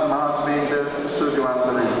මහත්මීන්ට ස්තුතිවන්ත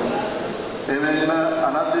වෙමි. එමෙන්ම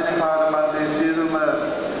අනධ්‍යයනකාර මණ්ඩලයේ සියලුම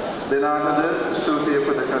දෙනාටද ස්තුතිය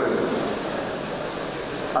පුද කරමි.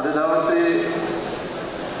 අද දවසේ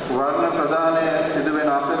වර්ණ ප්‍රදානය සිදු වෙන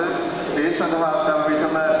අතර ඒ සඳහා සෑම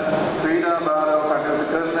විටම ක්‍රීඩා බාරව කටයුතු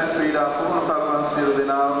කරන ක්‍රීඩා පුහුණුකරුවන් සියලු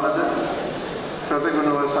දෙනාමද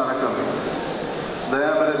ප්‍රතිගුණව සලකමි.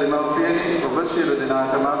 දයාබර දෙමව්පියනි ඔබ සියලු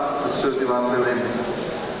දෙනාටම ස්තුතිවන්ත වෙමි.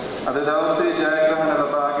 අද දවසේ ජයග්‍රහණ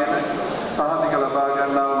ලබාගෙන සහතික ලබා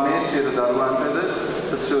ගන්නා වූ මේ සියලු දරුවන්ටද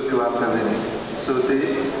ස්තුතිවන්ත වෙමි. ස්තුති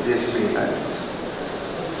ජේසුස්ට.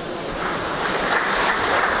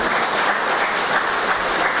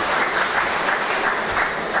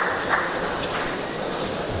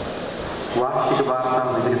 වාර්ෂික වාර්තාව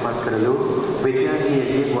ඉදිරිපත් කරලු විද්‍යාලීය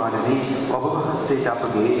දීපවානනේ ඔබ වහන්සේට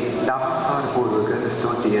අපගේ නමස්කාර පූර්වක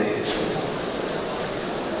ස්තුතිය.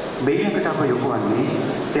 මේකට අප යොමු වන්නේ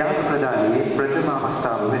ත්‍යාග ප්‍රදානයේ ප්‍රථම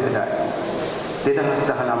අවස්ථාව වෙතටයි.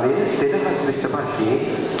 2019-2020 වර්ෂයේ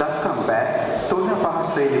දස්කම් බෑ 3-5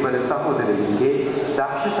 ශ්‍රේණිවල සහෝදරයින්ගේ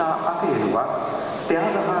දක්ෂතා අගයනුවස්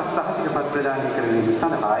ත්‍යාග හා සහතිකපත් ප්‍රදානය කිරීම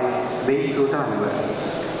සඳහායි මේ සූදානම.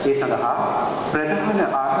 ඒ සඳහා ප්‍රධාන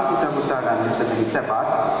ආරාධිතමුත්තාරන් ලෙස පිළිසැපත්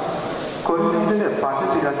කොරුණේගල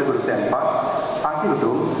පද්ධති රදගුරු තැන්පත්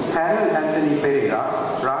අතිඋතුම් හැරල් ඇන්තනි පෙරේරා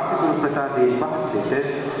රාජගුරු ප්‍රසාදයෙන් වහන්සේට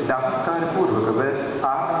නමස්කාර පූර්වකව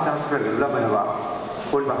ආරාධනා කරනු ලබනවා.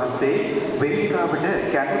 උන්වහන්සේ වේදිකාවට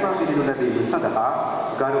කැඳවා ගෙනු ලැබීම සඳහා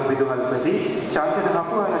ගරු විදුහල්පති චන්දන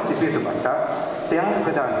අපුආරච්චි පියතුමන්ට ත්‍යාග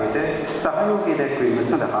ප්‍රදානයට සහයෝගය දැක්වීම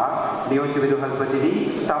සඳහා නියෝජ්‍ය විදුහල්පතිනි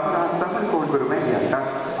තමරා සමරකෝන්ගුරු මැතියන්ට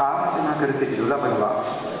ආරාධනා කර සිටිනු ලබනවා.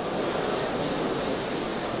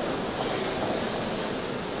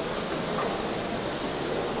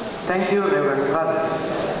 Thank you, Reverend Father.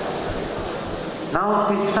 Now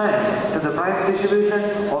it's time to the prize distribution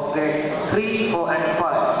of grade 3, 4 and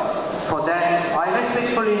 5. For that, I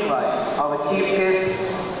respectfully invite our chief guest,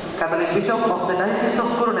 Catholic Bishop of the Diocese of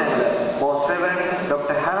Kurunegla, Most Reverend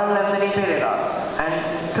Dr. Harold Anthony Pereira, and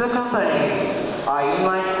to accompany him, I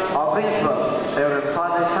invite our principal, Reverend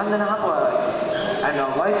Father Chandana Hapuaraj, and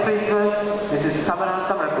our vice principal, Mrs. Tamara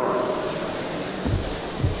Samrakon.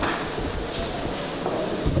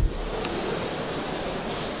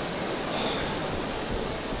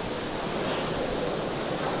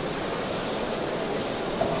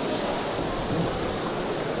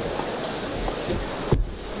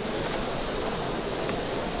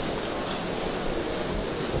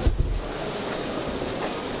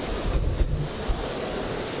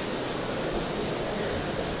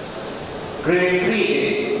 Grade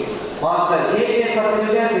 3A, Master A.A.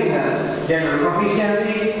 Satyavrata Sinha, General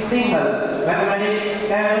Proficiency, Single, Mathematics,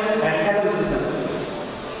 Tamil and Catholicism.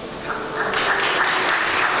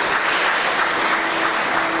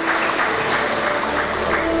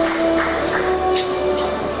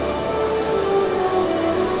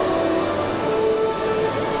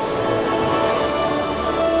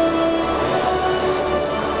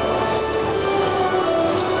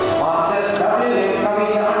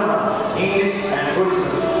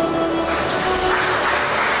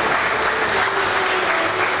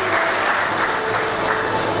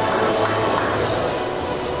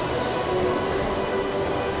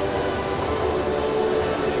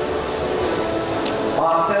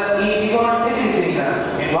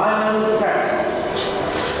 Environmental Studies.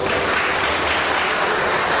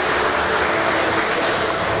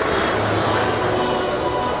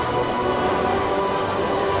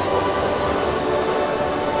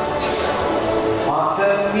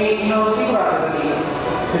 Master P.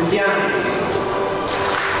 Christianity.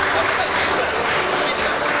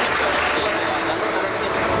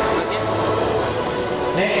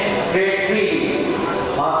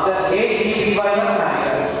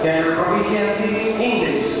 proficiency in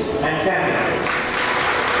English and chemistry.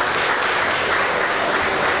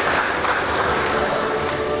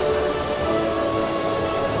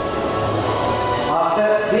 Master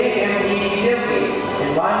JME Geography,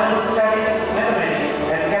 Environmental Studies, Mathematics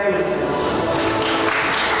and Calculus.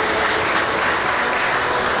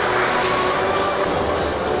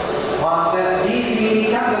 Master DC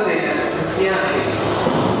Chandrasekhar, Christianity.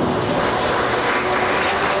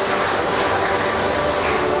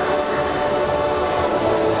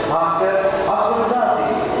 Master Abdul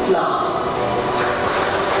Qasim, Islam.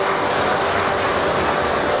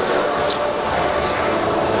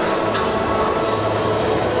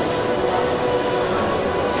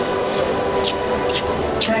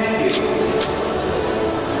 Thank you.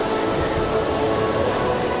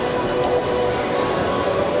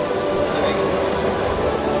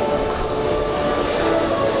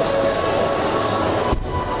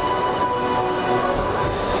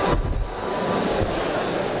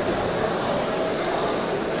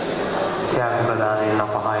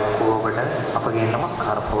 අපගේ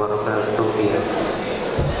නමස්කාර පූර්වක ස්තුතිය.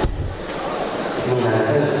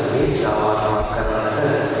 ඊළඟට මේ ශ්‍රාවකව කරනට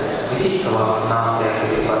විචිත්‍ර නාට්‍යයක්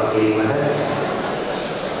ඉදිරිපත් කිරීමට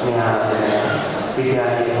මේ ආරාධනය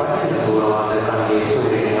විද්‍යාලයේ පටන් පූර්වාන්ත කණ්ඩේ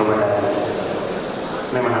සුවේදී ඔබට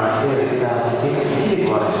මෙම නාට්‍ය විද්‍යාලයේ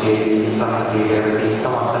 20 වර්ෂයේදී ප්‍රාන්තිකයේදී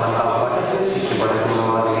සමස්ත ලංකාවට ශිෂ්‍ය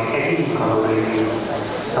පොඩතුමාගේ ඇති කවුරුයි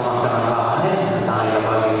සමස්ත ලංකාවේ ස්ථාන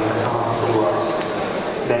ලබාගෙන සමස්තුවා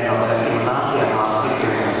දැන් අපට මේ නාට්‍ය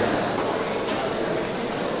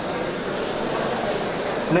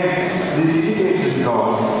Next, this invitation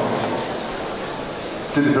goes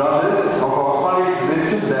to the brothers of our college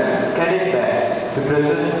Western Band, Cadet Band, to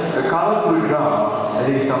present a colorful drama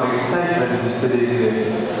and in some excitement to this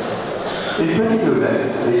event. In particular,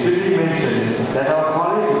 it should be mentioned that our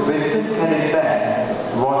college Western Cadet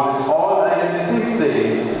Band won All Ireland 5th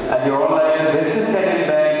place at the All Ireland Western Cadet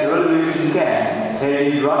Band Evaluation Camp held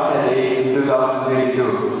in Rotterdam in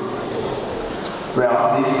 2022.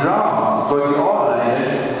 Well, this drama got the All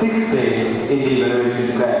Ireland 6th place in the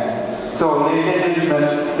evaluation camp. So, ladies and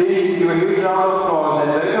gentlemen, please give a huge round of applause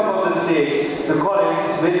and welcome on the stage the college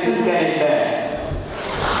Western Cadet Band.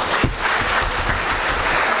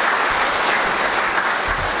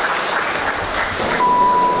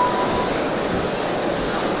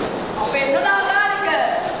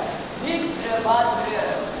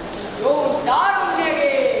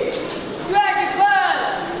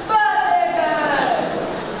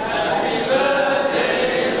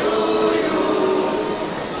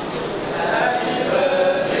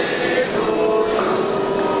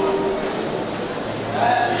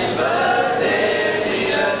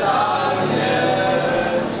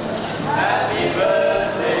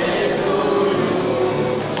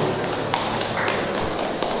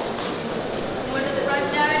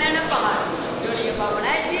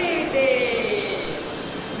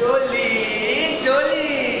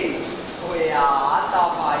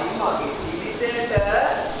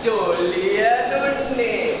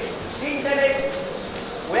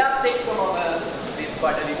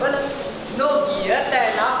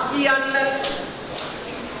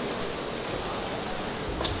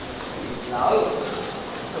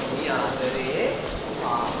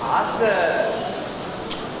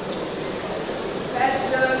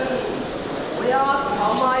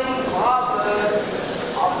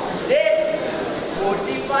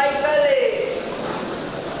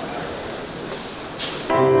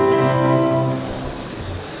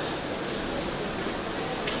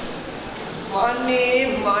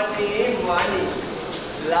 Money.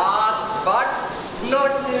 Last but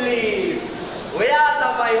not least. ඔයා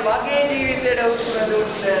තමයි මගේ ජීවිතේට උස්ම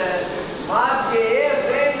දුන්න මගේ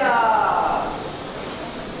friend.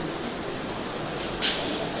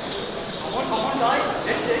 Come on, guys.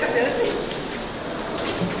 Let's take a selfie.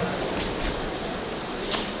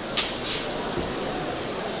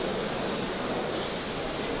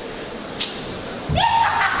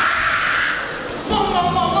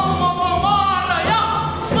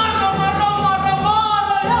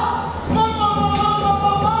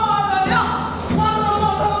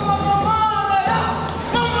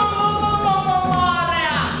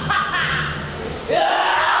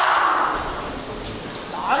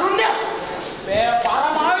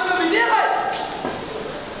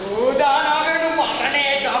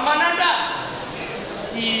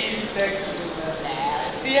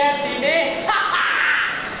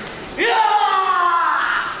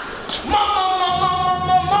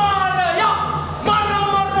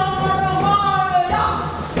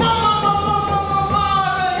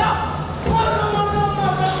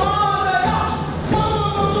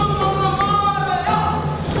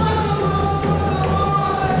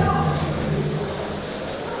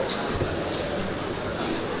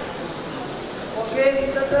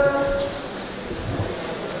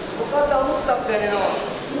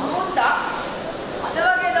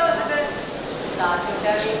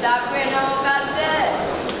 විසක් වෙන මොකද්ද?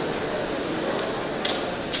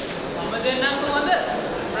 මම දෙන්නම් කොහොමද?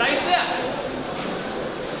 ප්‍රයිස් එක.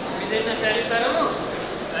 අපි දෙන්න සැරි සරමු.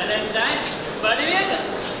 වැලන්ටයින් බඩවියක.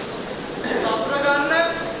 අපර ගන්න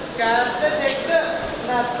කැස්ට් දෙක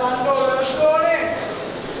නැත්නම් ඩොලර්ස් ඕනේ.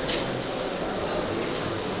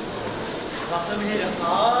 රසමිහිර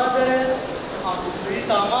ආදරය අපුයි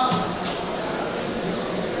තමා.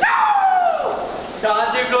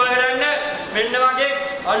 ඩාන්සින් ෆ්ලෝර් කරන්න මෙන්න වගේ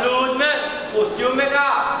අලුත්ම කොස්ටියුම් එකක්.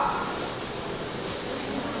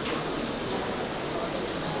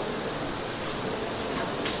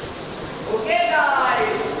 Okay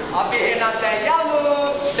guys, අපි එහෙනම් දැන් යමු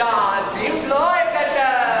ඩාන්සින් ෆ්ලෝර් එකට.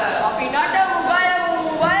 අපි නටමු ගයමු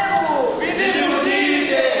වයමු විඳිමු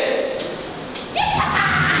ජීවිතේ.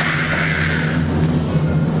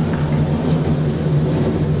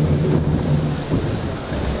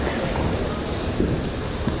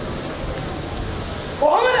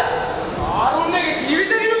 කොහොමද? ආරුණ්‍යගේ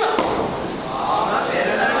ජීවිතේ ගිනුනා.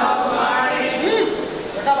 පෙරදරනා කුමාරී.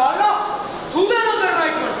 කට බලන්න. සූදානම් කරනවා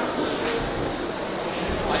ඉක්මනට.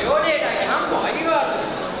 අයෝඩේට යනම් කොයි වගේ?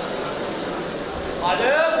 අද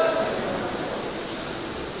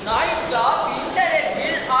night club internet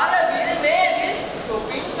bill අර bill මේ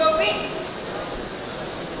bill shopping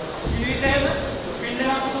ජීවිතේම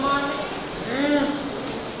පින්නලා කුමාරී.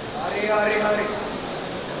 හරි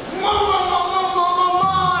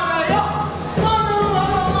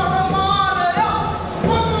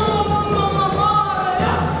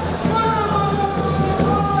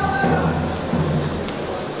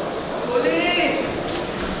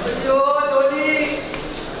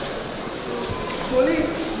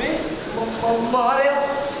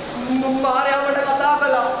මාරයා මට කතා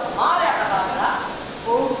කළා. මාරයා කතා කළා?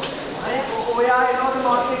 ඔව්. ඔයා එනවද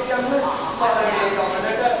මාත් එක්ක යන්න? මරණේ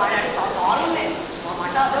ගමනට. අනේ තාරුන්නේ.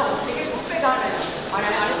 මට අද ඔක්කොගේ ගෲප් එක ගන්න.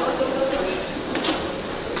 අනේ සෝසෝ.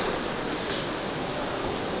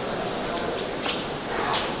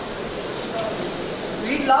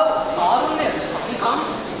 Sweet love තාරුන්නේ. අපි කම්.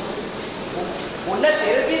 මොන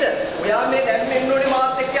සෙල්ෆිද? ඔයා මේ දැන් මෙන්න ඕනේ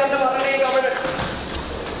මාත් එක්ක යන්න මරණේ ගමනට.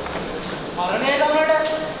 මරණේ ගමනට?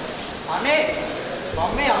 අනේ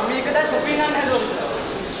මම මේ අම්මීකට shopping ගන්න හැදුවා.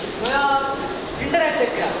 ඔයා ඉන්ටර්නෙට්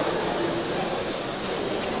එක යන්න.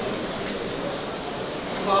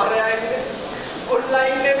 මාරයයි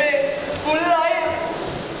ඔන්ලයින් නෙමෙයි ෆුල් ලයින්.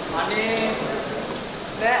 අනේ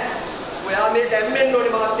නෑ ඔයා මේ දැම්මෙන්න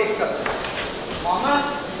ඕනේ මාත් එක්ක. මම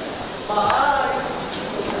bye.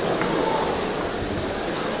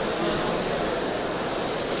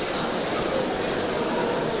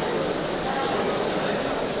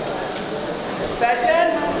 Fashion,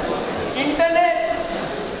 internet,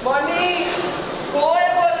 money, koi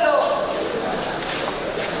bollo.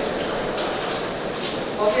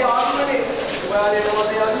 Okay, ආන්නේ. ඔයාලේ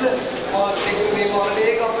නෝද යන්න. මාත් එක්ක මේ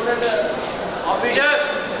මරණේ ගමනට අපිට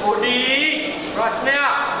පොඩි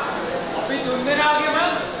ප්‍රශ්නයක්. අපි තුන්දෙනාගේම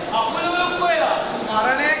අපලවලක් වෙලා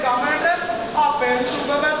මරණේ ගමනට අපෙන් සුබ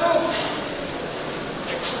පැතුම්.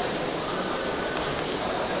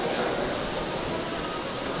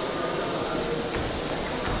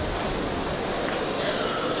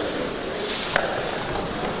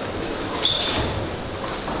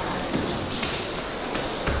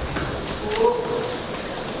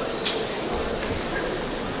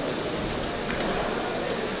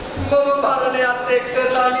 මරණයත් එක්ක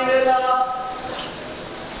තනි වෙලා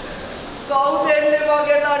කවුද එන්නේ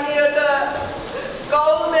වගේ තනියට?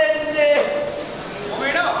 කවුද එන්නේ?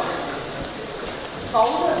 මොකේද?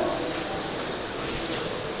 කවුද?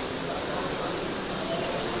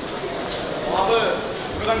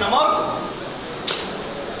 ගන්න අමාරු.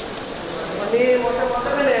 අනේ මට මතක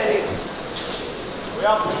නෑනේ.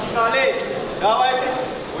 ඔයා පුංචි කාලේ දා වයසේ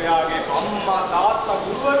ඔයාගේ අම්මා තාත්තා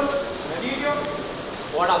ගුරුවරු වැඩිහිටියෝ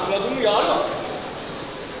ඔයාට අඳුලා දුන්නු යාළුවා.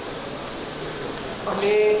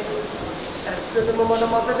 අනේ ඇත්තටම මට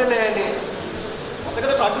මතක නෑනේ.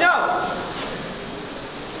 මතකද ප්‍රඥාව?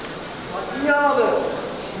 ප්‍රඥාව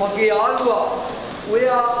මගේ යාළුවා.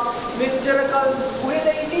 ඔයා මෙච්චර කල් කොහෙද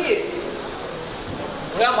හිටියේ?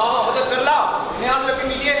 ඔයා මාව අමතක කරලා මෙයාට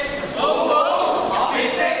පිටියේ. ඔව්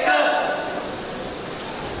අපිත් එක්ක.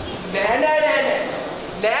 නෑ.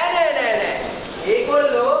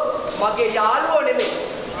 ඒගොල්ලෝ මගේ යාළුවෝ නෙමෙයි.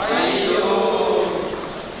 අයියෝ.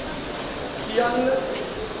 කියන්න.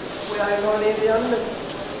 ඔයා එනවා නේද යන්න?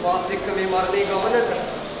 මාත් එක්ක මේ මරණේ ගමනට.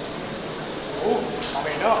 ඔව් මම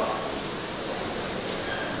එනවා.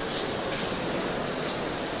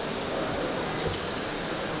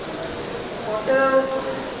 මට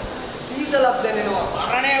සීතලක් දැනෙනවා.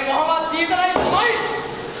 මරණය කොහොමද සීතලයි තමයි.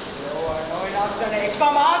 ඔය ලස්සන එක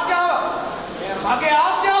මාත්‍යාව. මගේ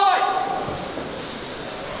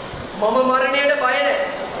මම මරණයට බය නැහැ.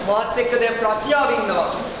 මාත් එක්ක දැන් ප්‍රඥාව ඉන්නවා.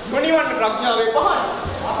 නොනිවන්න ප්‍රඥාවේ පහන්.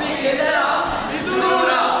 අපි ගෙදලා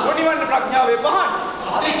විදුරුණා. නොනිවන්න ප්‍රඥාවේ පහන්.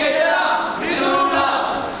 අපි ගෙදලා විදුරුණා.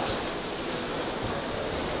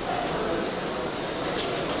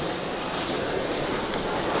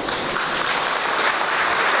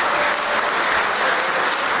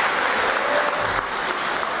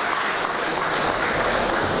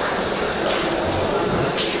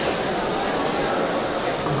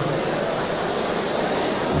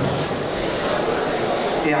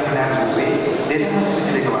 අපලෑන්ුවේ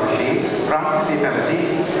 2022 වර්ෂයේ ප්‍රාන්තීය පැවති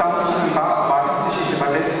සංස්කෘතිකා වාණිජ්‍ය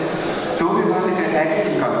ශිෂ්‍යපද තෝවිවාදක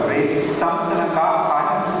ඇක්ටිං කවරේ සංස්කෘතිකා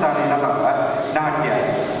ආයතනස්ථානයේ ලබා නාට්‍යය.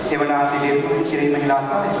 එම නාට්‍යයේ පුරුදු කිරීම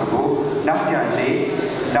ඉලාකාරයක වූ නාට්‍යයේ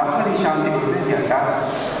ඩාක්ටර් ශාන්ති කුරුණේගලට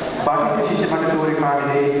වාණිජ්‍ය ශිෂ්‍යපද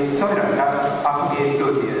තෝරිකාවේ සොයරට අපගේ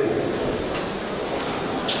ස්තුතිය.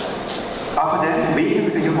 අප දැන්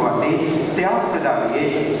වීඩියෝ එක යොමුවන්නේ ත්‍යාග ප්‍රදානයේ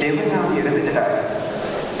දෙවනාමිය රෙදිටයි.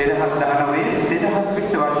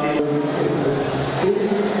 2019 වර්ෂයේ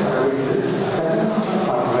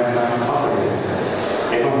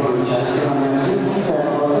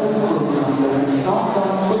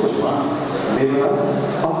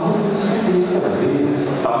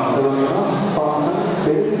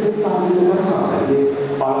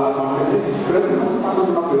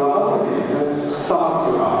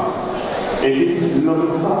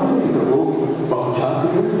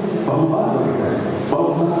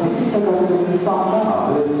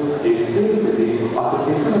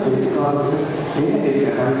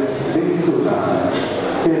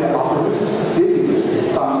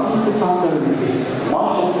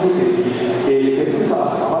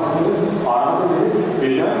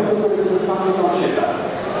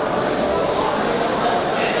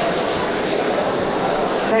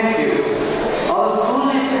Thank you. Our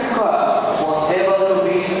school district choir was able to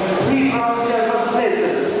win 3 provincial first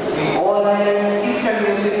places in all-Indian Eastern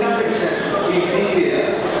music competition in this year.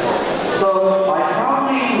 So I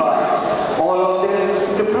proudly invite all of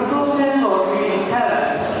them to prove their lottery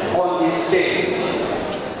talent on this stage.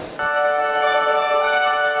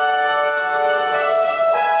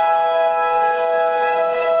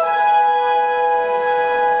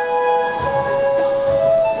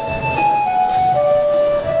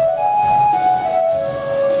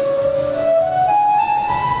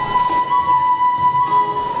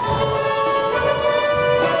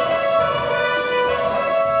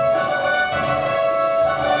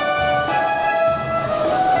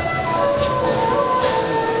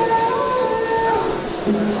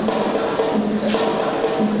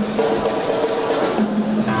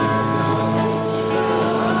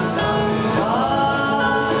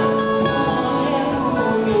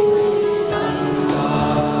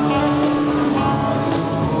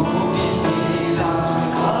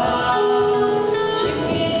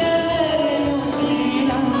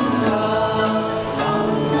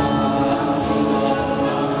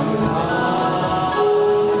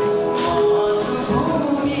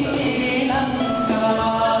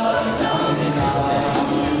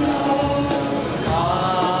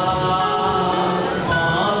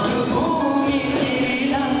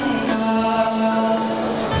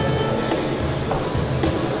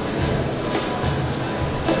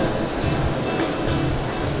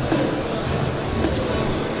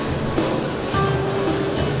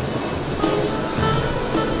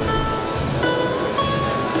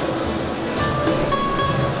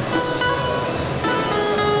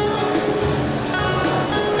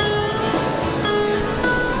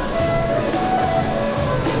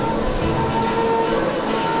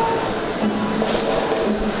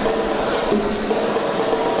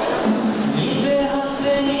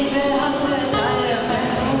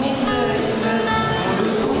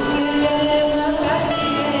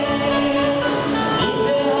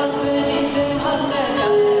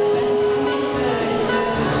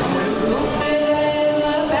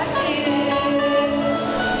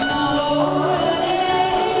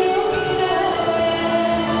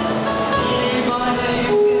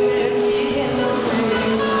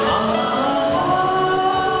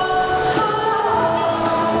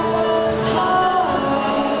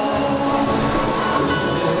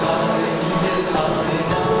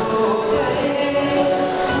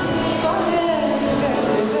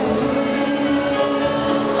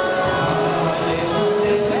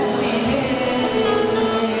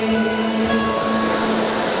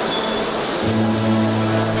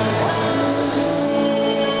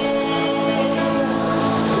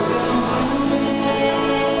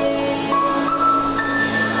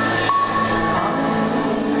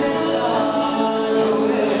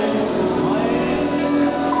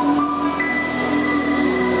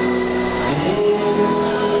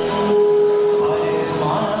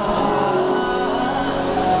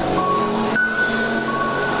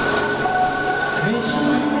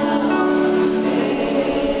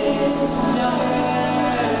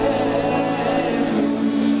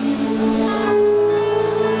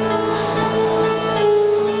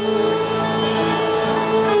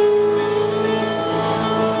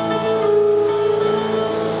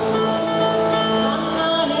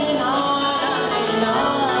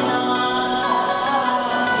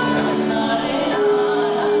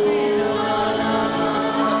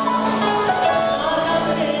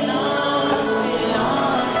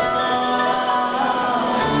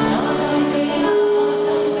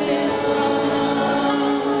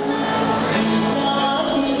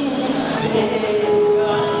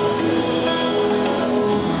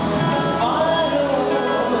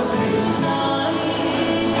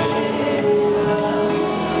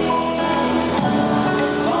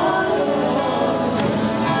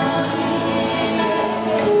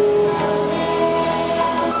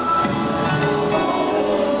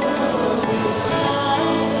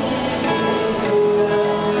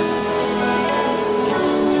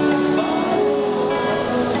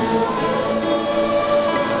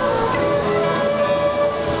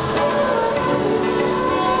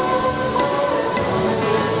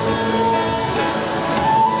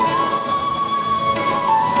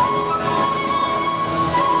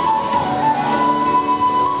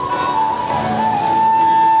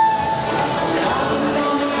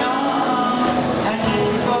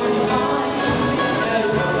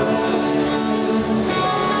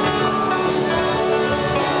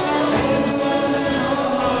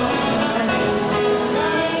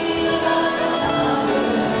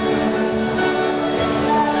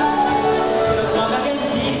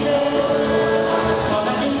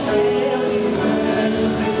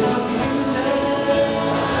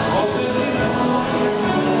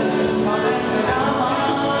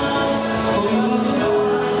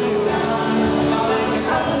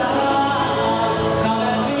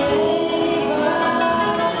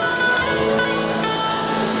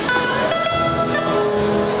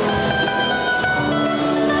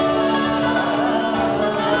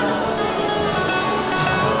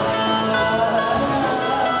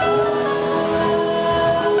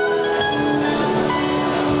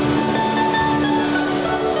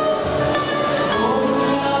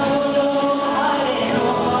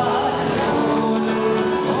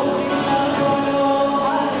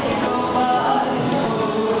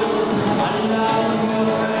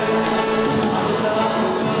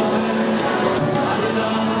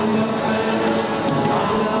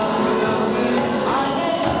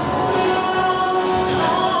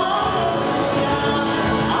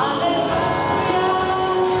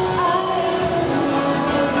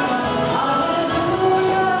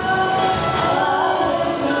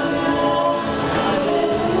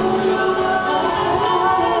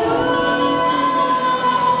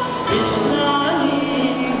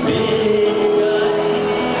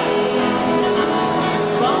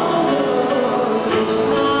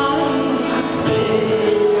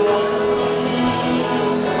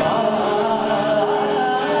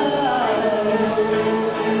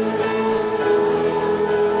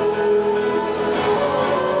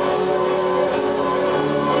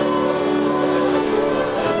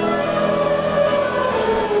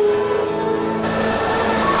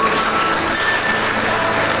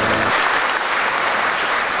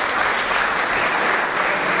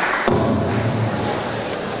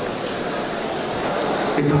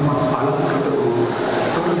 ඉතාමත් අලංකృత වූ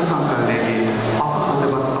සුබ සංකල්පයේ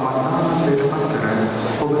අපහතවත් අවස්ථාවකට පත් කර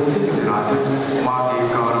ඔබ සියලු දෙනාට මාගේ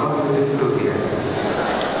ගෞරවයෙන් ස්තුතියි.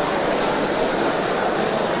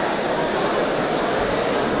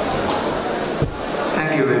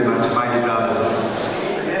 Thank you very much, my dear brothers.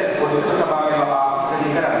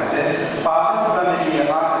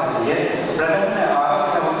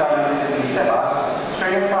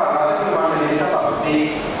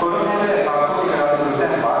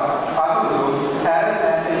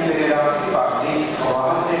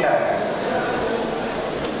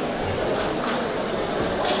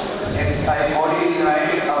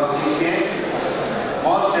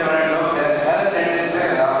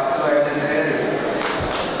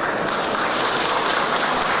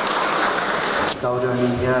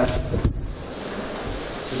 ගෞරවනීය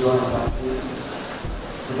විද්වාන්වන්ති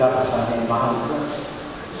විද්‍යාසාරයේ මහාංශ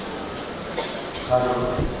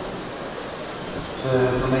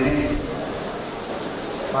තුමනි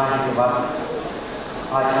මානවවත්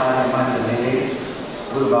ආචාර්ය මණ්ඩලයේ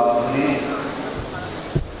ගුරු බාපුනේ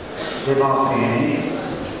දෙමාපියනි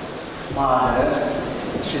මානව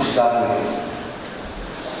ශිෂ්‍යාවලි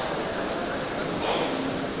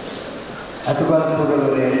අතුගල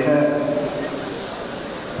පුරවලේට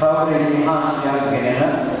ප්‍රවෘත්ති ඉතිහාසයක්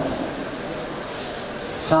ගෙනෙන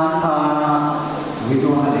ශාන්තාන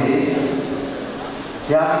විදුහලේ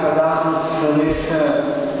ජාති ප්‍රධාන සභාවට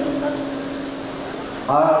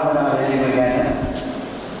ආරාධනා දෙන්න ගැන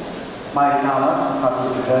මම ඉතාමත්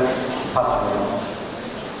සතුටුට පත් වෙනවා.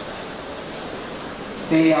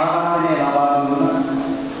 මේ ආරාධනය ලබා දුන්න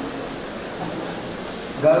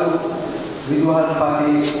ගරු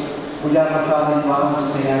විදුහල්පති පූජා ප්‍රසාදන්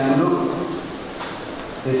වහන්සේ ඇතුළු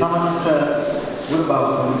ඒ සමස්ත ගුරු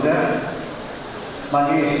බෞද්ධ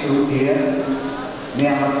මගේ ස්තුතිය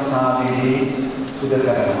මේ අවස්ථාවේදී පුද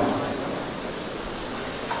කරනවා.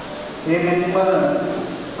 ඒ මෙන්ම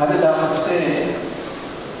අද දවසේ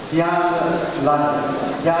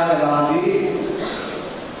ත්‍යාගලාභී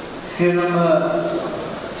සියලුම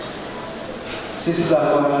සිසු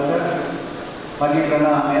දරුවන්ට මගේ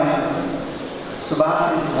ප්‍රණාමය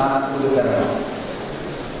සුභාශිර්වාද පුද කරනවා.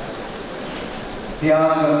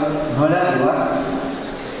 ත්‍යාග නොලැබුවත්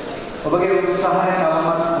ඔබගේ උත්සාහය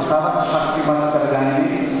තවත් ශක්තිමත්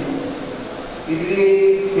කරගන්නේ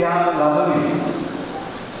ඉදිරියේ ත්‍යාග ලැබෙමින්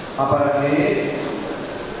අපරගේ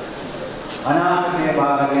අනාගතය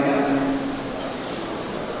බාරගෙන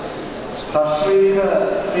ශාස්ත්‍රීය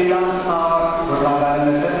ශ්‍රී ලංකාව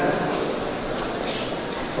ගොඩනගන්නට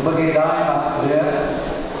ඔබගේ දායකත්වය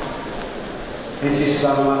විශේෂ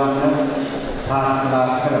ගෞරවයෙන් ප්‍රාර්ථනා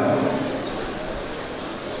කරමු.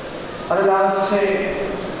 අද දවසේ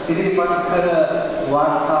ඉදිරිපත් කළ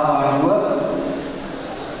වාර්තාව අනුව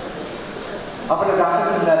අපට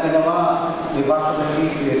දක්නට ලැබෙනවා මේ වසර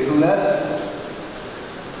කීපය තුළ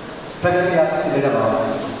ප්‍රගතියක් තිබෙනවා.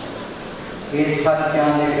 ඒ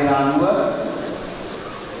සත්‍යාන්තයකට අනුව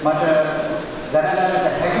මට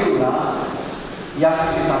දැනගන්නට හැකි වුණා යම්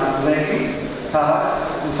තත්ත්වයකින් තවත්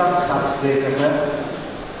උසස් තත්ත්වයකට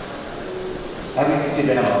ඇවිත්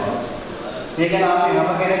තිබෙනවා. ඒක නම් අපි හැම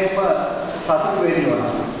කෙනෙක්ම සතුටු වෙන්න ඕන.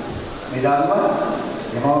 මේ දරුවා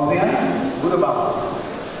දෙමව්පියන් ගුරු බව.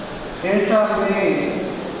 ඒ නිසා මේ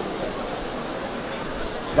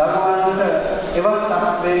දරුවන්ට එවන්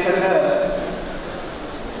තත්ත්වයකට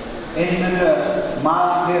එන්නට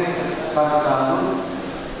මාර්ගය සකසනු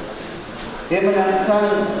එහෙම නැත්නම්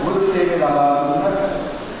ගුරු සේවය ලබා දුන්න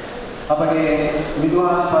අපගේ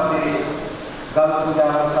විද්වාන්පති ගරු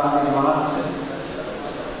පූජා ස්වාමීන් වහන්සේ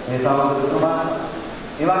මේ සමගතුමා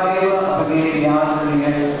ඒ වගේම අපගේ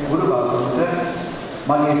ඥානීය ගුරු බවුන්ට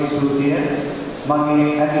මගේ ස්තුතිය මගේ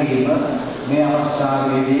ඇගීම මේ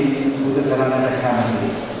අවස්ථාවේදී බුදු කරන්නට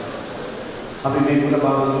කැමැතියි. අපි මේ ගුරු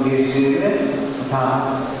බවුන්ගේ සේවය තා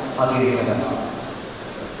අගය කරනවා.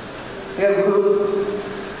 ඒ ගුරු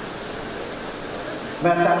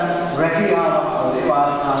මට රැකියාවක් වගේ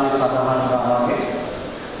වාර්තාවේ සඳහන් කරනවාගේ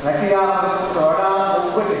රැකියාවට වඩා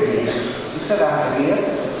උපකරණය ඉස්සරහට ගිය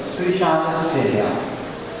සුවිශාල සේවයක්.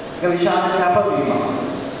 ඒ විශාල කැපවීමක්.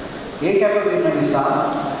 ඒ කැපවීම නිසා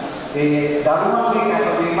ඒ ධර්මයේ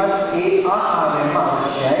කැපවීමත් ඒ ආකාරයෙන්ම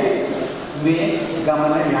අවශ්‍යයි මේ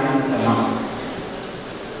ගමන යන්නට.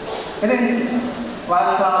 එදින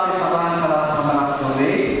වාර්තාවේ සඳහන් කළා පමණක්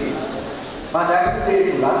නොවේ මාදකදී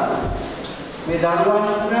තුලත් මේ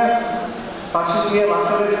දරුවන්ට පසුගිය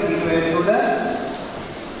වසර කිහිපය තුළ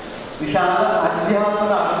විශාල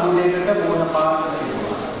අධ්‍යාපන අනුභවයකට මුහුණ පාන්න සිදු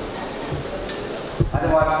වුණා. අද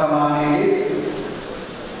වර්තමානයේ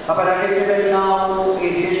අප රටේ තිබෙනා වූ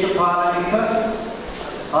ඒ දේශපාලනික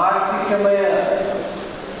ආර්ථිකමය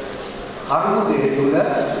අරුමුදේ තුල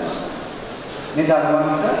මේ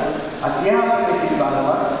දරුවන්ට අධ්‍යාපනය පිළිබඳව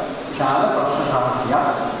විශාල ප්‍රශ්න සාහිත්‍යයක්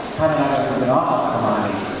තරඟ කරනවා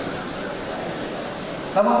ප්‍රමාණයි.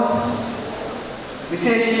 නමුත්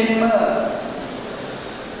විශේෂයෙන්ම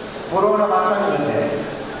කොරෝනා වසංගතය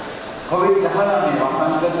COVID-19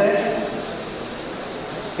 වසංගතය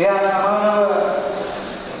එයා සමානව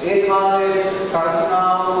ඒ කාලේ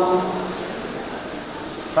කරුණා වූ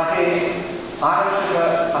රටේ ආරක්ෂක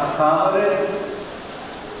අස්ථාවර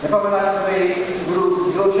එපමණක් මේ ගුරු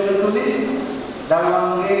යෝජන තුලින්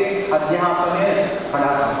දරුවන්ගේ අධ්‍යාපනය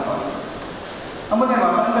කඩා ගන්නවා. අමුතේ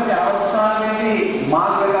වසංගතයේ අවස්ථාවේදී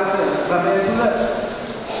මාර්ගගත ක්‍රමය තුළ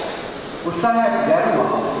උත්සාහයක්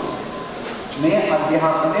දැරුවා මේ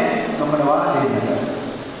අධ්‍යාපනය නොකඩවා දෙන්නට.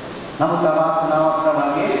 නමුත් අවාසනාවක්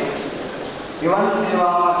වගේ එවන්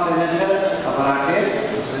සේවාවක් දෙන්නට අපරාටේ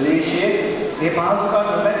ප්‍රදේශයේ ඒ පාසුකම්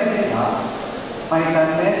නොමැති නිසා මම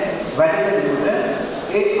හිතන්නේ වැඩිදුරට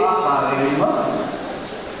ඒ ආකාරයෙන්ම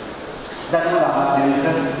දැනුම ආදෙන්නට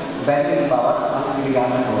බැරි බවක් අපි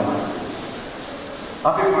පිළිගන්නට ඕන.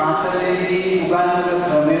 අපි පාසලේදී උගන්වන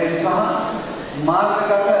ක්‍රමය සහ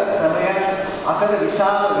මාර්ගගත ක්‍රමය අතර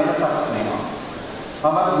විශාල වෙනසක් වෙනවා.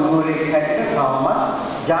 මම ගුරුවරයෙක් හැටියට තවම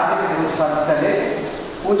ජාතික උත්සවතලේ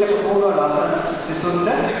පූජක පූර්ව ලබන සිසුන්ට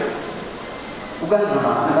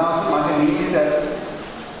උගන්වනවා. අද දවසේ මගේ නියමිත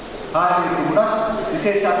කාර්යය තිබුණා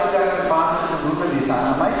විශේෂඥ පාසලට දුන්න නිසා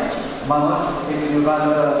තමයි මම මේ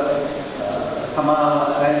පිළිබඳව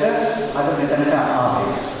සමාජයට අද මෙතනට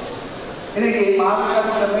ආවේ. ඉතින් මේ මාර්ගගත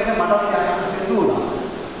ක්‍රමයට මටත් යන්න සිදු වුණා.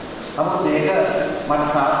 නමුත් ඒක මට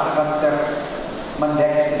සාර්ථකත්වයක් මම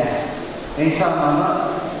දැක්කේ නැහැ. ඒ නිසා මම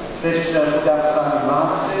ශ්‍රේෂ්ඨ පුජාපසාර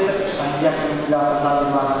වහන්සේ සංඝයා පුජාපසාර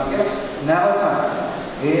වහන්සේ කියලා නැවත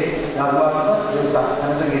ඒ දරුවන්ට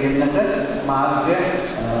දෙසක්නට ගෙනෙන්නට මාර්ගය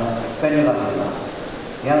පෙන්වලා දෙනවා.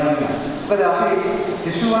 යන්නේ. මොකද අපි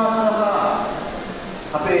ශිෂ්‍යවාසහ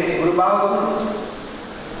අපේ ගුරු භාවතුන්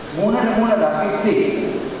මූණට මූණ දකිද්දී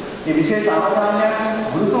මේ විශේෂ අවධානයක්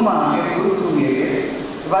ගුරුතුමාගේ ගුරුතුමියගේ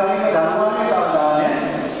වගේම දරුවාගේ අවධානය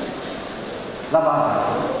ලබා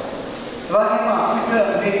ගන්නවා. වගේම අපිට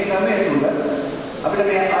මේ ක්‍රමයේ තුල අපිට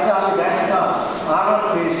මේ අද අපි දැනට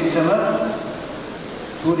ආරම්භයේ සිටම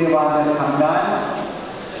සූර්ය වාදන කණ්ඩායම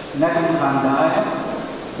නැටුම් කණ්ඩායම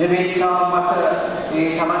මේ වේදිකාව මත ඒ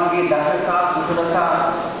තමන්ගේ දක්ෂතා කුසලතා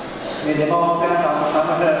මේ දෙමව්පියන්ට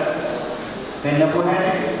අපසමට වෙන්නපු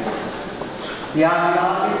නැහැ.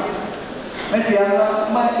 ත්‍යාගය මේ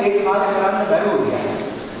සියල්ලම ඒ කාලේ කරන්න බැරුව ගියා.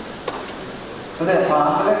 මොකද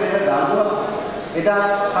පාසලේ වෙන දරුවා එදා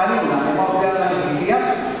හරි වුණා. දෙමව්පියන්ලා හිටියා.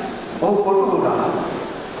 ඔහු කොටු වුණා.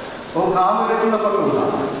 ඔහු කාමරේ තුල කොටු වුණා.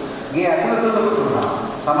 ගේ ඇතුළත තුල කොටු වුණා.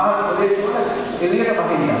 සමහර ප්‍රදේශවල එළියට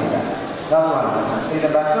බහින්න ගියා. දරුවා. ඒක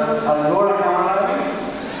දැක්ක අර රෝඩ් යනවානේ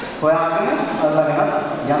හොයාගෙන අල්ලගෙන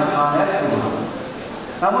යන කාලයක් තිබුණා.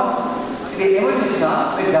 නමුත් ඒ නිසා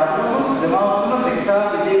මේ දරුවෝ දෙමව්පියන්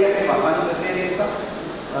එක්තරා විදිහකට වසංගතයේ නිසා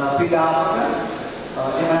පීඩාවක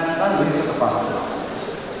එමන්තන් වෙනසක් පානවා.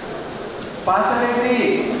 පාසලේදී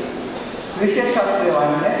විශේෂත්වය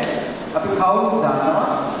වන්නේ අපි කවුරුද දන්නවා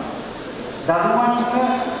දරුවන්ට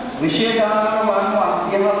විශේෂාකාර වන්න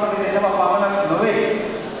අධ්‍යාපනය දෙනව පමණක්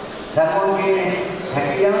නොවේ. දරුවන්ගේ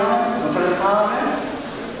හැකියාව කුසලතාව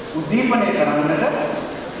උද්දීපනය කරන්නට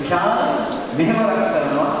විශාල මෙහෙවරක්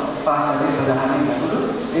කරනවා පාසලේ ප්‍රධාන ගුරු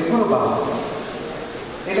ඒ ගුරු බව.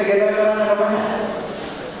 ඒක ගෙදර කරන්නට බෑ.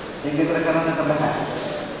 ඒක ගෙදර කරන්නට බෑ.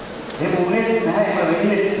 එහෙම උනේ නැහැ, එහෙම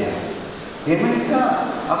වෙන්නේ නැහැ. ඒ නිසා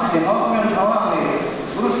අපි දෙමව්පියන් තමයි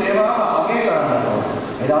ගුරු සේවාව අගය කරන්න ඕනේ.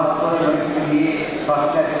 එදාස්වල වෙන්නේ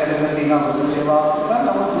පරිත්‍යාගයකට තියෙන ගුරු සේවාව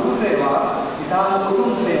කරනම ගුරු සේවාව ඉතාම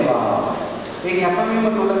උතුම් සේවාවක්. ඒ කැපවීම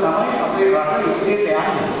තුළ තමයි අපේ රට ඉදිරියට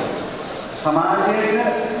යන්නේ. සමාජයේ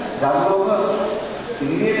දරුවෝ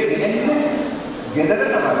ඉදිරියට ගෙනෙන්නේ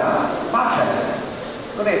ගෙදරට වඩා පාසලට.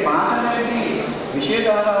 ඒකේ පාසලේදී විශේෂ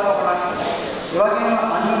ආකාරව පටන් ඒ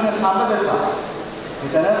වගේම අන්‍ය සම්බන්ධතා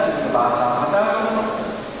විතර භාෂා කතා කරනවා.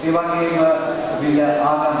 ඒ වගේම විවිධ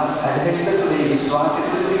ආගම් ඇදහිල්ල තුළ විශ්වාසය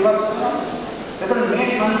තුළ ඉවත් කරනවා. එතන මේ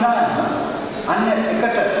කණ්ඩායම අන්‍ය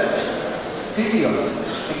එකට සිටියෝ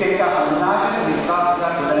එක හඳුනාගෙන විශ්වාස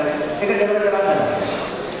කරන එක ගෙදර කරන්න බෑ.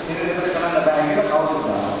 ඒක ගෙදර කරන්න බෑ කියලා කවුරුත්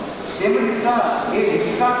දන්නවා. ඒ නිසා ඒ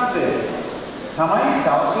විශ්වාසය තමයි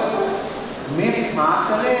දවසක මේ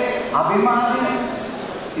පාසලේ අභිමානය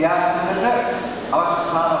තියාගන්නට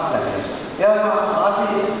අවස්ථාවක් ලැබෙනවා. එයා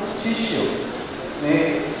ආදි ශිෂ්‍යෝ මේ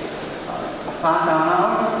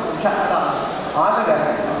සාන්තානාව විශාල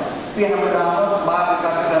ආදරයක් අපි හැමදාම මාර්ගගත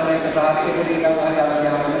ක්‍රමයකට හරි එදිරියට හරි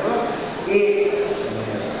අධ්‍යාපනය කරනවා. ඒ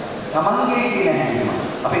තමන්ගේ කියන හැඟීම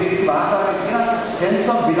අපේ ඉංග්‍රීසි භාෂාවේ කියන sense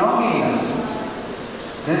of belongingness.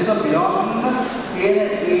 Sense of belongingness කියන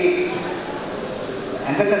ඒ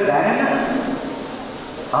ඇඟට දැනෙන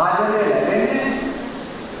ආදරය ලැබෙන්නේ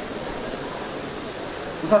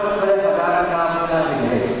උසස් පෙළ පදාරණ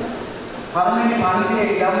නාමනාදී පළවෙනි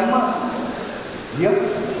පන්තියේ යම්ම වියත්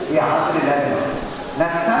ඒ ආදරය ලැබෙනවා.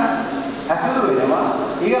 නැත්නම් අතුරු වෙනවා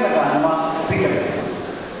ඉගෙන ගන්නවා පිටට.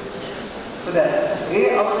 ඒ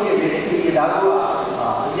අවධියේ व्यक्ति දරුවා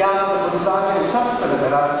අධ්‍යාපන ප්‍රතිසාරයේ උසස් පෙළ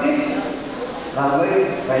කරද්දී දරුවේ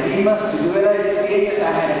වැඩිම සිදු වෙලා තියෙන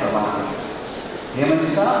සෑහෙන ප්‍රමාණයක්. එහෙම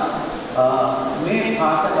නිසා මේ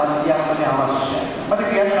පාසල් අධ්‍යාපනය අවශ්‍යයි. මට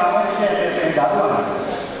කියන්න අවශ්‍යයි මේ දරුවන්ට,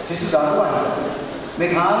 සිසු දරුවන්ට මේ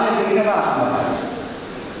කාලේ දිගට ආත්මයි.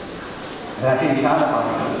 රටේ විශාල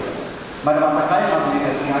පාඩමක්. මට මතකයි මම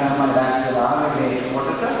මේක කියන්න මම දැක්කලා ආවේ මේ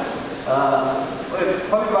කොටස ඔය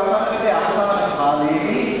කොවිඩ් වසංගතයේ අවසාන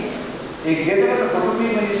කාලයේදී ඒ ගෙදරට කොටු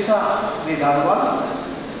වීම නිසා මේ දරුවා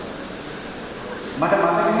මට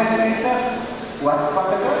මතක හැටියට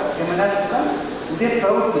වත්පතක එහෙම නැත්නම් උදේ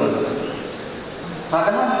ප්‍රවෘත්ති වල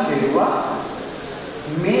සඳහන් කෙරුවා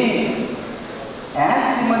මේ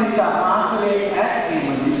ඈත්ම නිසා ආශ්‍රයේ ඈත්ම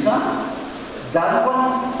නිසා දරුවන්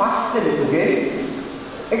පස්සෙලුගේ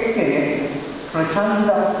එක්කෙනෙක් ප්‍රචණ්ඩ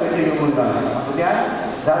ප්‍රතිලෝම ගන්නවා. අපිට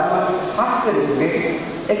දරුවන් පස්සෙලුගේ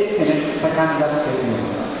එක්කෙනෙක් ප්‍රචණ්ඩ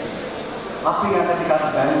ප්‍රතිලෝම. අපි අද ටිකක්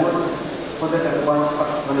බැලුවොත් පොදට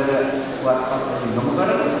වත්පත් යොමු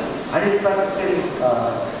කරලා අනිත් පැත්තේ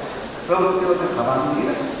ප්‍රවෘත්තිවලට සමන්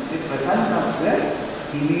දීලා මේ ප්‍රචණ්ඩත්වය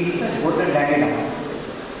හිමීට පොඩ නැගෙනවා.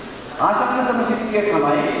 ආසන්නතම සිද්ධිය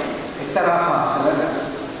තමයි එක්තරා පාසලක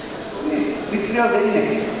මේ විද්‍යාව දෙන්නේ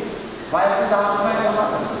වයස 18යි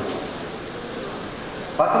තමයි.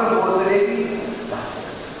 පතර පොතේදී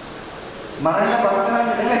මරණ පත්‍රයක්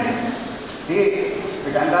නෙමෙයි. ඒ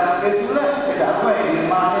ප්‍රචණ්ඩත්වයේ තුල ඒ දරුවා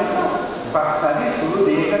නිර්මාණය කරන පක්ෂදී සුළු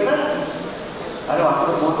දෙයකට අර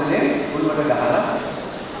වතුර බෝතලේ උඩට ගහලා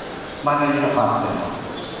මරණයට පත් වෙනවා.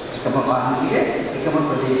 එකම පාන්තියේ එකම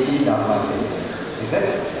ප්‍රදේශීය දරුවා ඒක.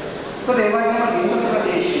 ඒ වගේම දින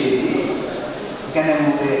ප්‍රදේශයේදී කියන්නේ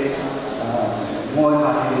මොකද මොල්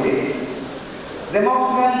කාටේදී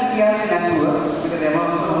දෙමෝපියන් කියන්නේ නැතුව මේක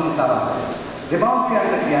දෙමෝපියන් නිසා දෙමෝපියන්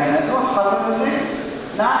කියන්නේ නැතුව හතරනේ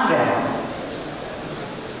නාන්නේ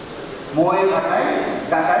මොයේ කටයි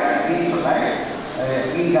ගඟයි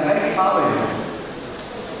ඉන් ගඟයි පාවෙන්නේ.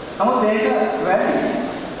 නමුත් ඒක වැඩි.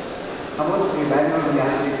 නමුත් මේ බැලුවොත්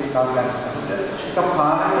යන්නේ කවුරුත්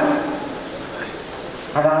එකපාරට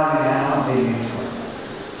හදාගෙන යනවා දෙන්නේ.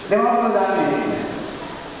 දෙමව්පියෝ දන්නේ.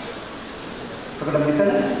 ඒකට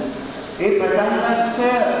මෙතන ඒ ප්‍රධානත්වය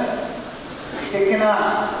එක්කෙනා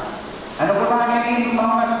අනුකම්පා ගැනීම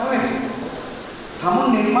මමකට නෙවෙයි. සමුන්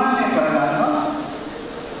නිර්මාණය කරගන්නවා.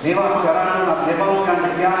 මේවා කරන්න නම්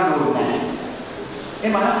දෙමව්පියන්ට කියන්න ඕනේ. ඒ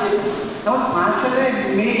මානසික නමුත් මානසිකයේ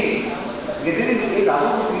මේ ගෙදරින් ඒ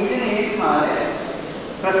ළමු පීඩනේ ඒ කාලේ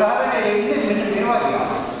ප්‍රසාරණය වෙන්නේ මෙන්න මේ වගේ.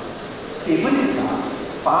 ඒ නිසා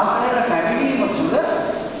පාසලට පැමිණීම තුළ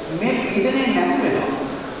මේ පීඩනේ නැති වෙනවා.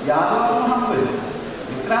 යාළුවෝ හම්බ වෙනවා.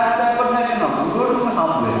 මිත්‍රාත්මක කොට නැගෙනවා. අංගොඩුම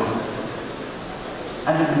හම්බ වෙනවා.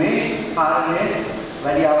 අන්න මේ කාරණේ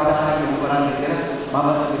වැඩි අවධානයක් යොමු කරන්න කියලා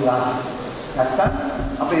මම විලාසයි. නැත්තම්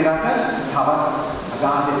අපේ රට තවත්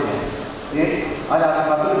අගාධයට ඒ අද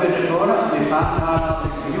අපේ වෙන්න ඕන මේ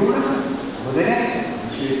සාධාරණ වියුණ මොදෙනේ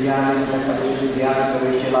විද්‍යාලය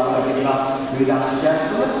පරීක්ෂා ලබලා විවිධ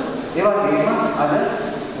තුළ ඒ වගේම අද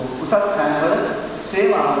උසස් තැන්වල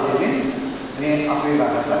සේවාව දෙමින් මේ අපේ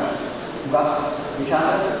රටට උගත්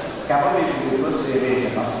විශාල කැපවීමක් සේවය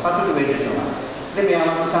කරනවා. සතුටු වෙන්න ඕන. ඉතින් මේ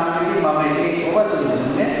අවස්ථාවේදී මම මේ ඔබට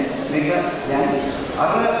දුන්නේ මේක දැන්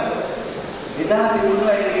අර එදා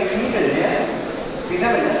තිබුණා ඒ පීඩනය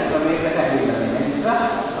පිටවෙන ක්‍රමයකට ඇවිල්ලා තියෙන නිසා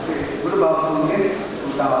අපි ගුරු බාපුගේ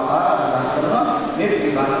උදාව ආරාධනා කරනවා මේ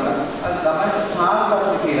පිළිබඳව අද තමයි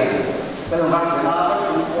සාර්ථක කියලා කියනවා. ඒක උගත්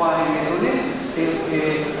වෙලාවට උපවාහයේ තුනේ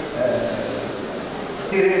ඒ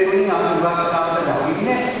තිරේ තුලින් අපි උගත් කාමට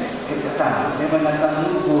දකින්නේ ඒක තමයි. මේ නැත්නම්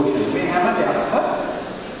නුගෝෂ මේ හැම දෙයක්ම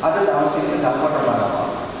අද දවසේ දක්වට බලනවා.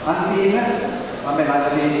 අන්තිම මම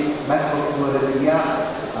ළඟදී මැක්කොට් වල ගියා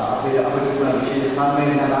අපේ තිබුණ විශේෂ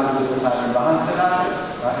සම්මේලන ප්‍රසාරණ වහන්සේලා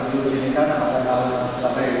රට නියෝජනය කරන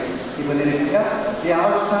මතනාවස්ලපේ තිබෙනෙක ඒ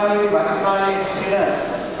අවස්ථාවේ වර්තමානයේ සිටින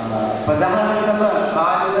ප්‍රධානතම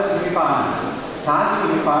කාර්යද විපාන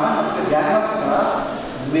අපිට දැනවත් කරා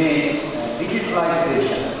මේ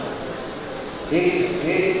ඩිජිටලයිසේෂන්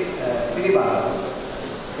ඒ පිළිබඳව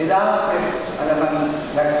එදා අද මම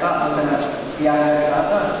දැක්කා අතන කියන්නේ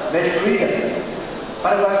බෙස්ට් රීඩර්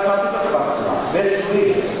පරිවර්තනකට බලනවා බෙස්ට්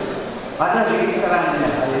රීඩර් අද රීඩ් කරන්නේ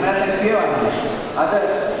නැහැ. එහෙම නැත්නම් කියවන්නේ. අද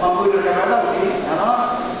කම්පියුටර් එකට වඩා උඩින් යනවා.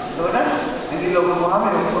 ඒකට ඇඟිල්ල ඔබවහම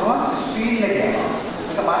ඒක කොහොම ස්ක්‍රීන් එක යනවා.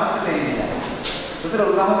 ඒක මානසික දෙන්නේ. උතර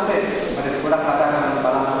උදාහරණයක් මට ගොඩක් කතා කරන්න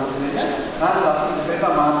බලාපොරොත්තු වෙන්නේ. නාද ලස්සන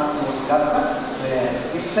දෙපා මාත් ගත්තා.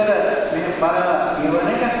 ඉස්සර මෙහෙම බලලා කියවන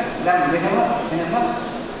එක දැන් මෙහෙම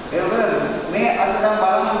ඒක මේ අද දැන්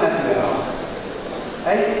බලන්න නැති වෙනවා.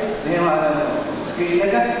 ඇයි? මෙහෙම අර ස්ක්‍රීන්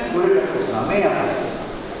එක උඩට පුරනවා. මේ අපේ.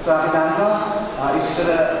 તો අපි දන්නවා ඉස්සර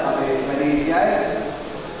අපේ වැඩිහිටියයි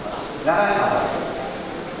ගණන් කරා.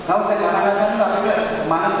 නමුත් ගණන් ගන්න අපිට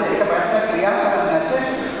මනස එක පැත්තක් ක්‍රියා කරන්නේ නැත්නම්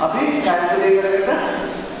අපි කැල්කියුලේටර් එකට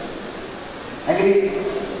ඇඟිලි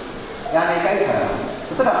යන්නේ එකයි කරන්නේ.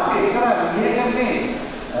 උතන අපි එක්තරා විදිහකින් මේ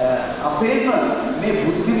අපේම මේ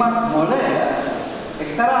බුද්ධිමත් මොළය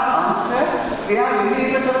එක්තරා අංශ ක්‍රියා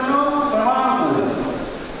විවිධ කරන ප්‍රමාණිකව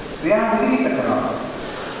ක්‍රියා විවිධ කරනවා.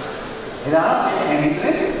 එදා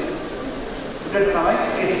ඇඟිල්ලේ උඩට තමයි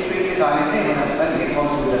ඒ ස්ක්‍රීන් එක ගානේ එහෙම නැත්නම් ඒ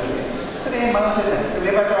කම්පියුටර් එක. ඒ මනසට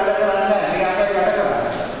මේ පැත්ත වැඩ කරන්නේ මේ අතට වැඩ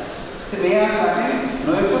කරන්නේ. ඉතින් මේ අතට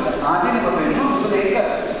නොයෙකුත් ආධුනික වෙන්න මොකද ඒක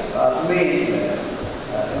මේ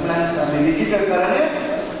ඩිජිටල් කරන්නේ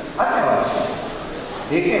අත්‍යවශ්‍යයි.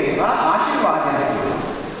 ඒකේ විවා ආශිර්වාදයක් තියෙනවා.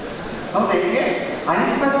 නමුත් ඒකේ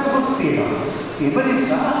අනිත් පැත්තකුත් තියෙනවා. ඒ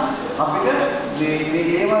නිසා අපිට මේ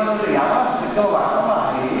දේවල් වලට යවත් එක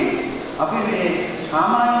වර්තමානයේදී අපි මේ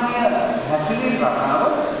සාමාන්‍ය හැසිරීම රටාව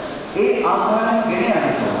ඒ ආකාරයෙන් ගෙන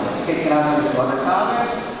යන්න ඕන. ඒක කෙනාගේ ස්වභාවය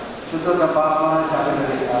සුද්ධ පාපමාන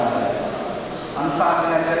සාධනයේ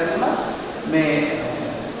අනුසාරණය කරලා මේ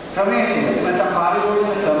ක්‍රමයේ නැත්නම්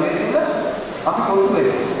පාරිභෝගික ක්‍රමයේ තුල අපි කොටු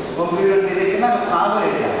වෙනවා. කම්පියුටර් දෙකේ නම් ආවරේ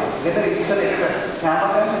යනවා. ගෙදර ඉස්සර එක කැම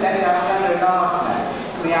ගන්න දැන් කැම ගන්න වෙලාවක් නැහැ.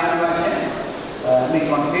 මේ ආකාරයෙන් මේ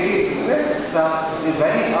කොන්ටෙක්ට් මේ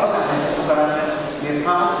වැඩි අවධානයක් කරන්න මේ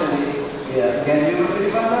පාසලේ ගැන්වීම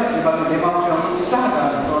පිළිබඳව ඒ වගේ දෙමාපියන් උත්සාහ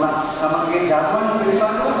කරන්න ඕන. තමන්ගේ ධර්මයන්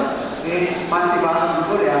පිළිබඳව ඒ පන්ති භාෂා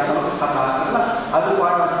ගුරුවරයා සමග කතා කරලා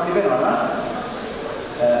අදුපාඩුවක් තිබෙනවා නම්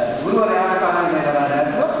ගුරුවරයාට කතා කරන්න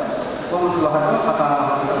නැත්නම් කොහොමද වහකට කතා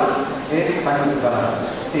කරලා ඒක කටයුතු කරන්න.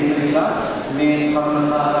 ඒ නිසා මේ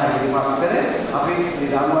කරුණාකාරී ඉදිරිපත් කරේ අපි මේ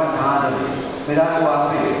ධර්මයන් ආදරේ මෙදාකෝ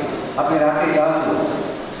අපේ රටේ යාළුවෝ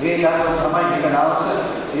ඒ යාළුවෝ තමයි එක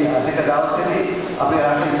දවසේදී අපේ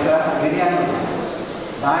රටේ ඉස්සරහට ගෙනියන්නේ.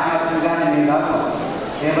 නායකත්වය ගන්න මේ යාළුවෝ.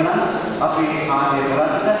 එහෙමනම් අපි ආදරය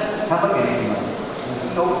කරන්න හැම කෙනෙක්ම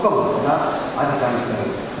ඔක්කොම අධිකාරී කරනවා.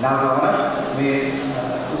 නාමවල මේ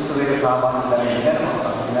උත්සවයේ සහභාගී වෙන්න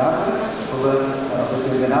ඔබ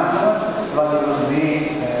උත්සවයනාම වගේ මේ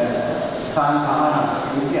සාන්තාන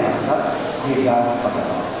විද්‍යාවට දීගාව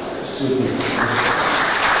පටලවා. ස්තුතියි.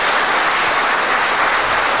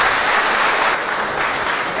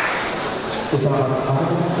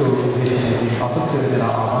 උදාහරණයක් විදිහට අපසර දෙන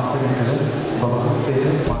ආමන්ත්‍රණය කළ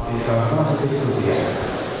බබසෙන් මාතේ කරන ස්තුතියි.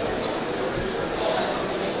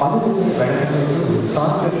 අදදී වැඩකරන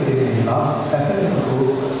සාංස්කෘතික දේශනා පැහැදිලිව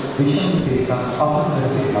විශේෂ දේශන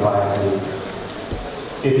අපහසුතාවයෙන් ලබායයි.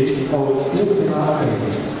 ඒ සියලු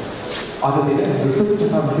දෙනාගේ අද දින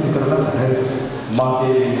විශේෂ විසින් කරන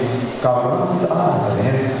මාතේ කවරත්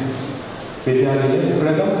ආරම්භය විද්‍යාලයේ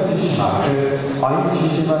ප්‍රගම ශිෂ්‍යාට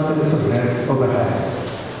අයිතිශීලවන්ත සුබර ඔබට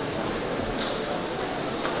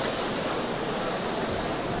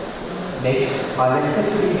Next, I will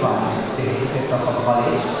secretly one the effect of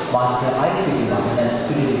college master I-51 and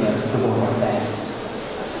to deliver the bonus thanks.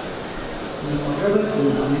 The honorable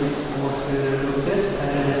chief is Mr. Dr.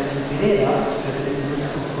 Kurunegla, President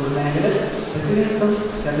of Kurunegla, President of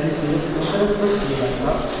Catholic Church of Sri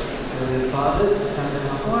Lanka, Father St.Anne,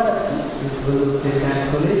 Principal of St.Anne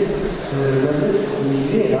College, Brother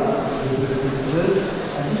Kurunegla, Principal,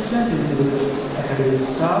 Assistant Principal, Academic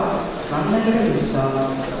Staff, Non-Academic Staff,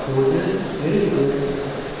 coaches, editors,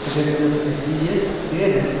 secretaries of SGS,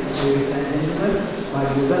 parents, ladies and gentlemen, my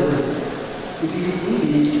dear brothers. It is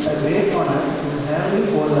indeed a great honor to have you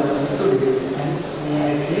all us today, and may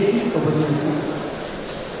I take this opportunity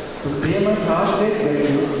to pay my heartfelt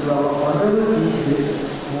gratitude to our honorable chief,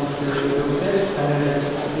 Most Dr.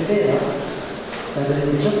 Kurunegla, as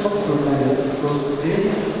a bishop of Kurunegla, for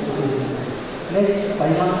today's occasion. Next, I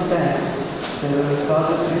must thank the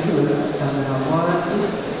Father Principal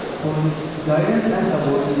St.Anne for his guidance and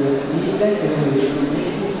support in the each and every way to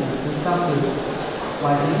make this success.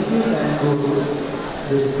 My sincere thanks go to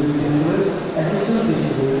the Principal, Assistant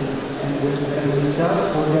Principal, and the Academic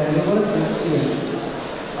staff for their numerous experience.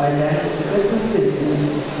 I thank the Secretary of the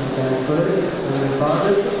Transfer, the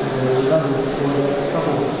Fathers, and the brothers for their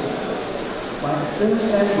support. My special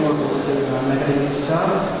thanks go to the academic staff,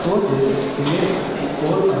 coaches, teammates,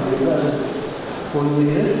 all my brothers for the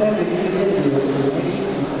help and dedication to make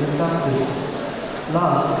this success.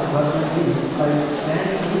 Last but not least, I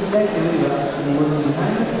thank each and everyone who was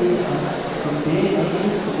behind the scene to take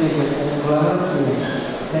this pleasure and glorious moment.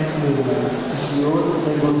 Thank you everyone. It's yours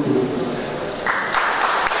a good day.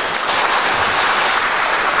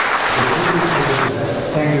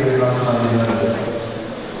 Thank you very much, Madhya.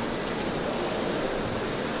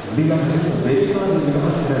 Because वेदिकाल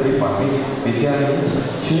university party विद्यालय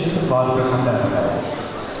क्षेत्र पाल खंडा है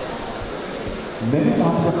मेरे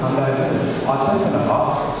पास से खंडा है आता है ना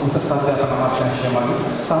उस साथ अपना मार्गदर्शन मांगे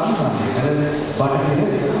सामने है बट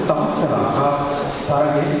मेरे समस्त रंगा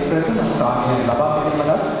तारे प्रथम स्थान में लगा के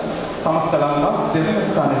मतलब समस्त रंगा द्वितीय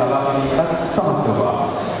स्थान में लगा के तक समाप्त हुआ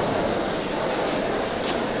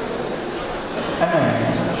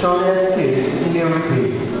and show their skills in every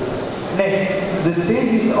field. Next, the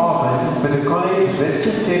stage is open for the Collage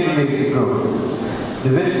Western Chamber Music Group. The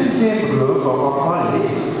Western Chamber Group of our college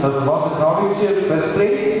has won the provincial first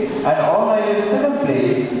place and All Ireland second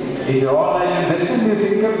place in the All Ireland Western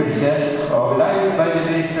Music Competition organized by the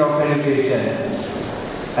Ministry of Education.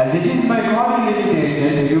 And this is my cordial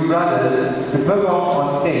invitation to you brothers to perform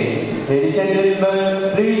on stage. Ladies and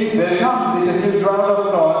gentlemen, please welcome with a huge round of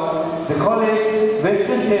applause the College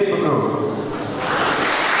Western Chamber Group.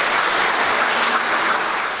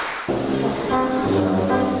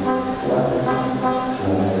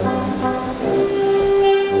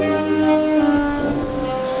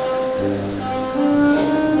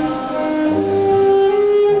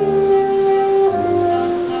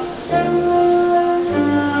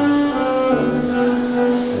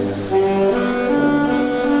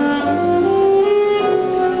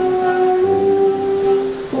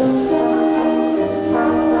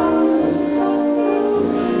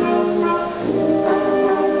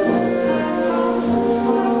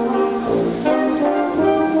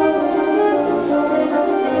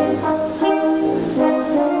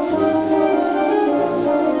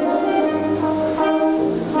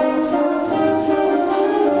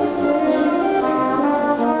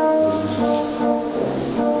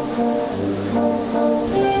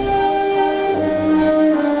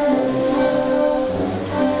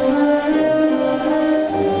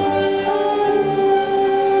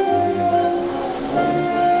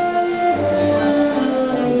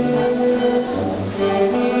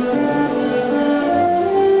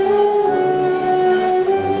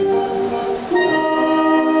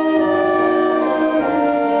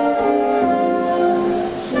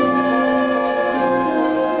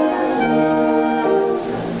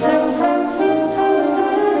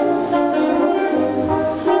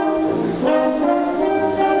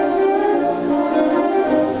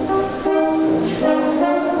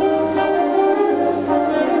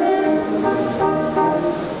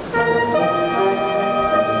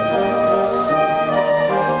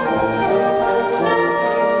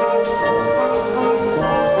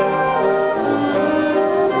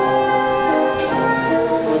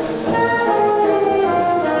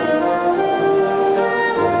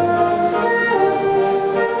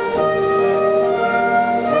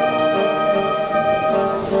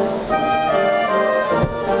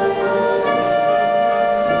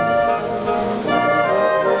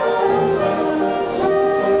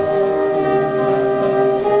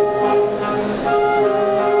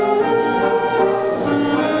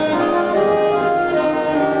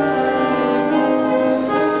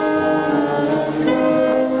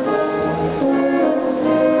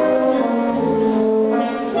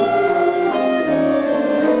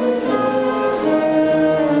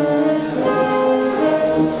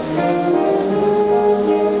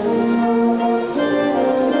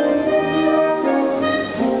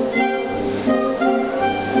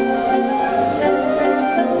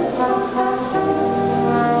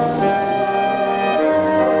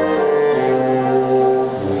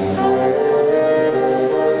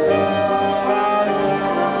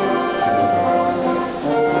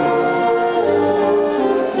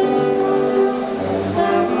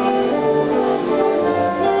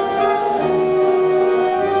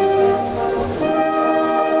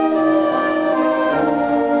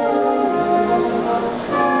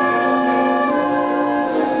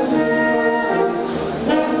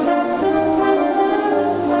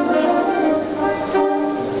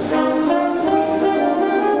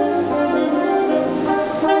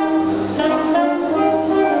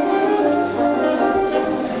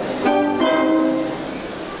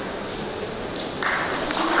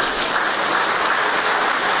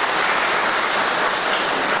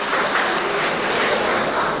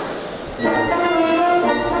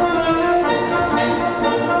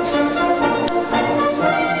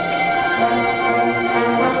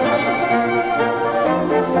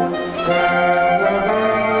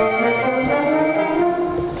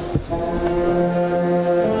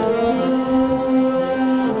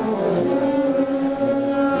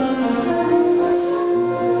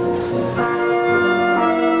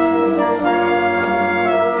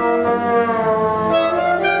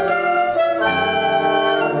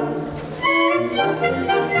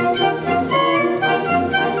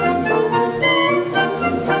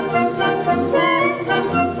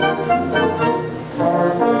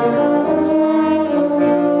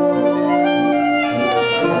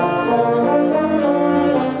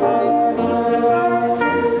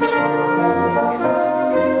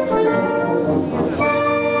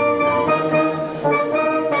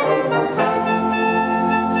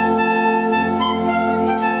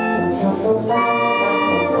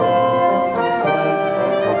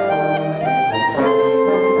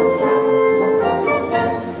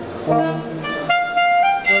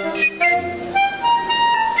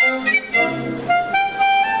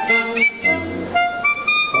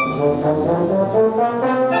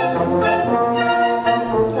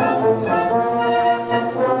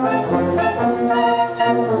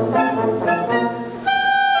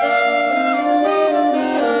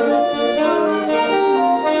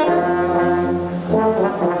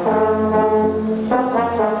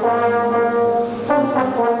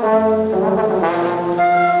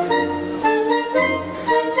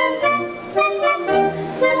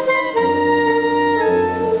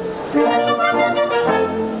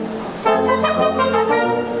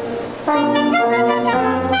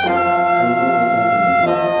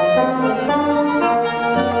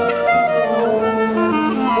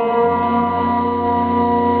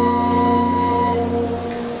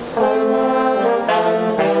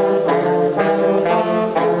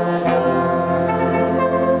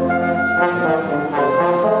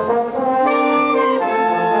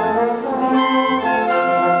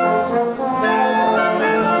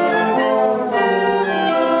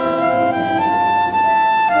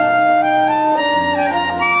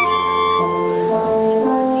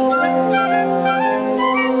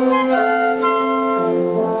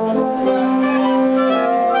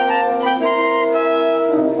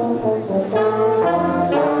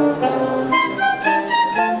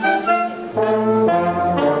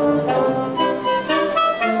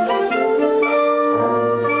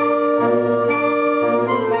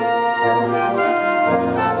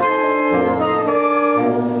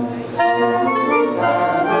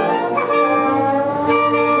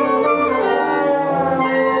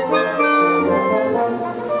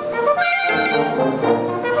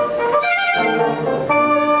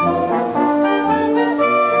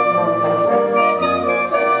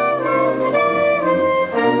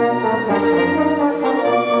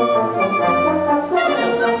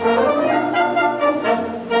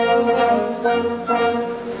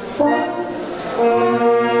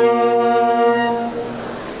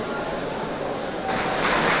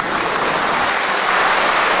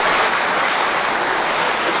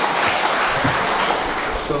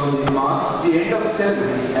 So this marks the end of the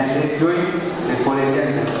ceremony and let's join the college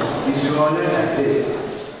anthem. Wish you all a nice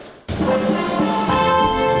day.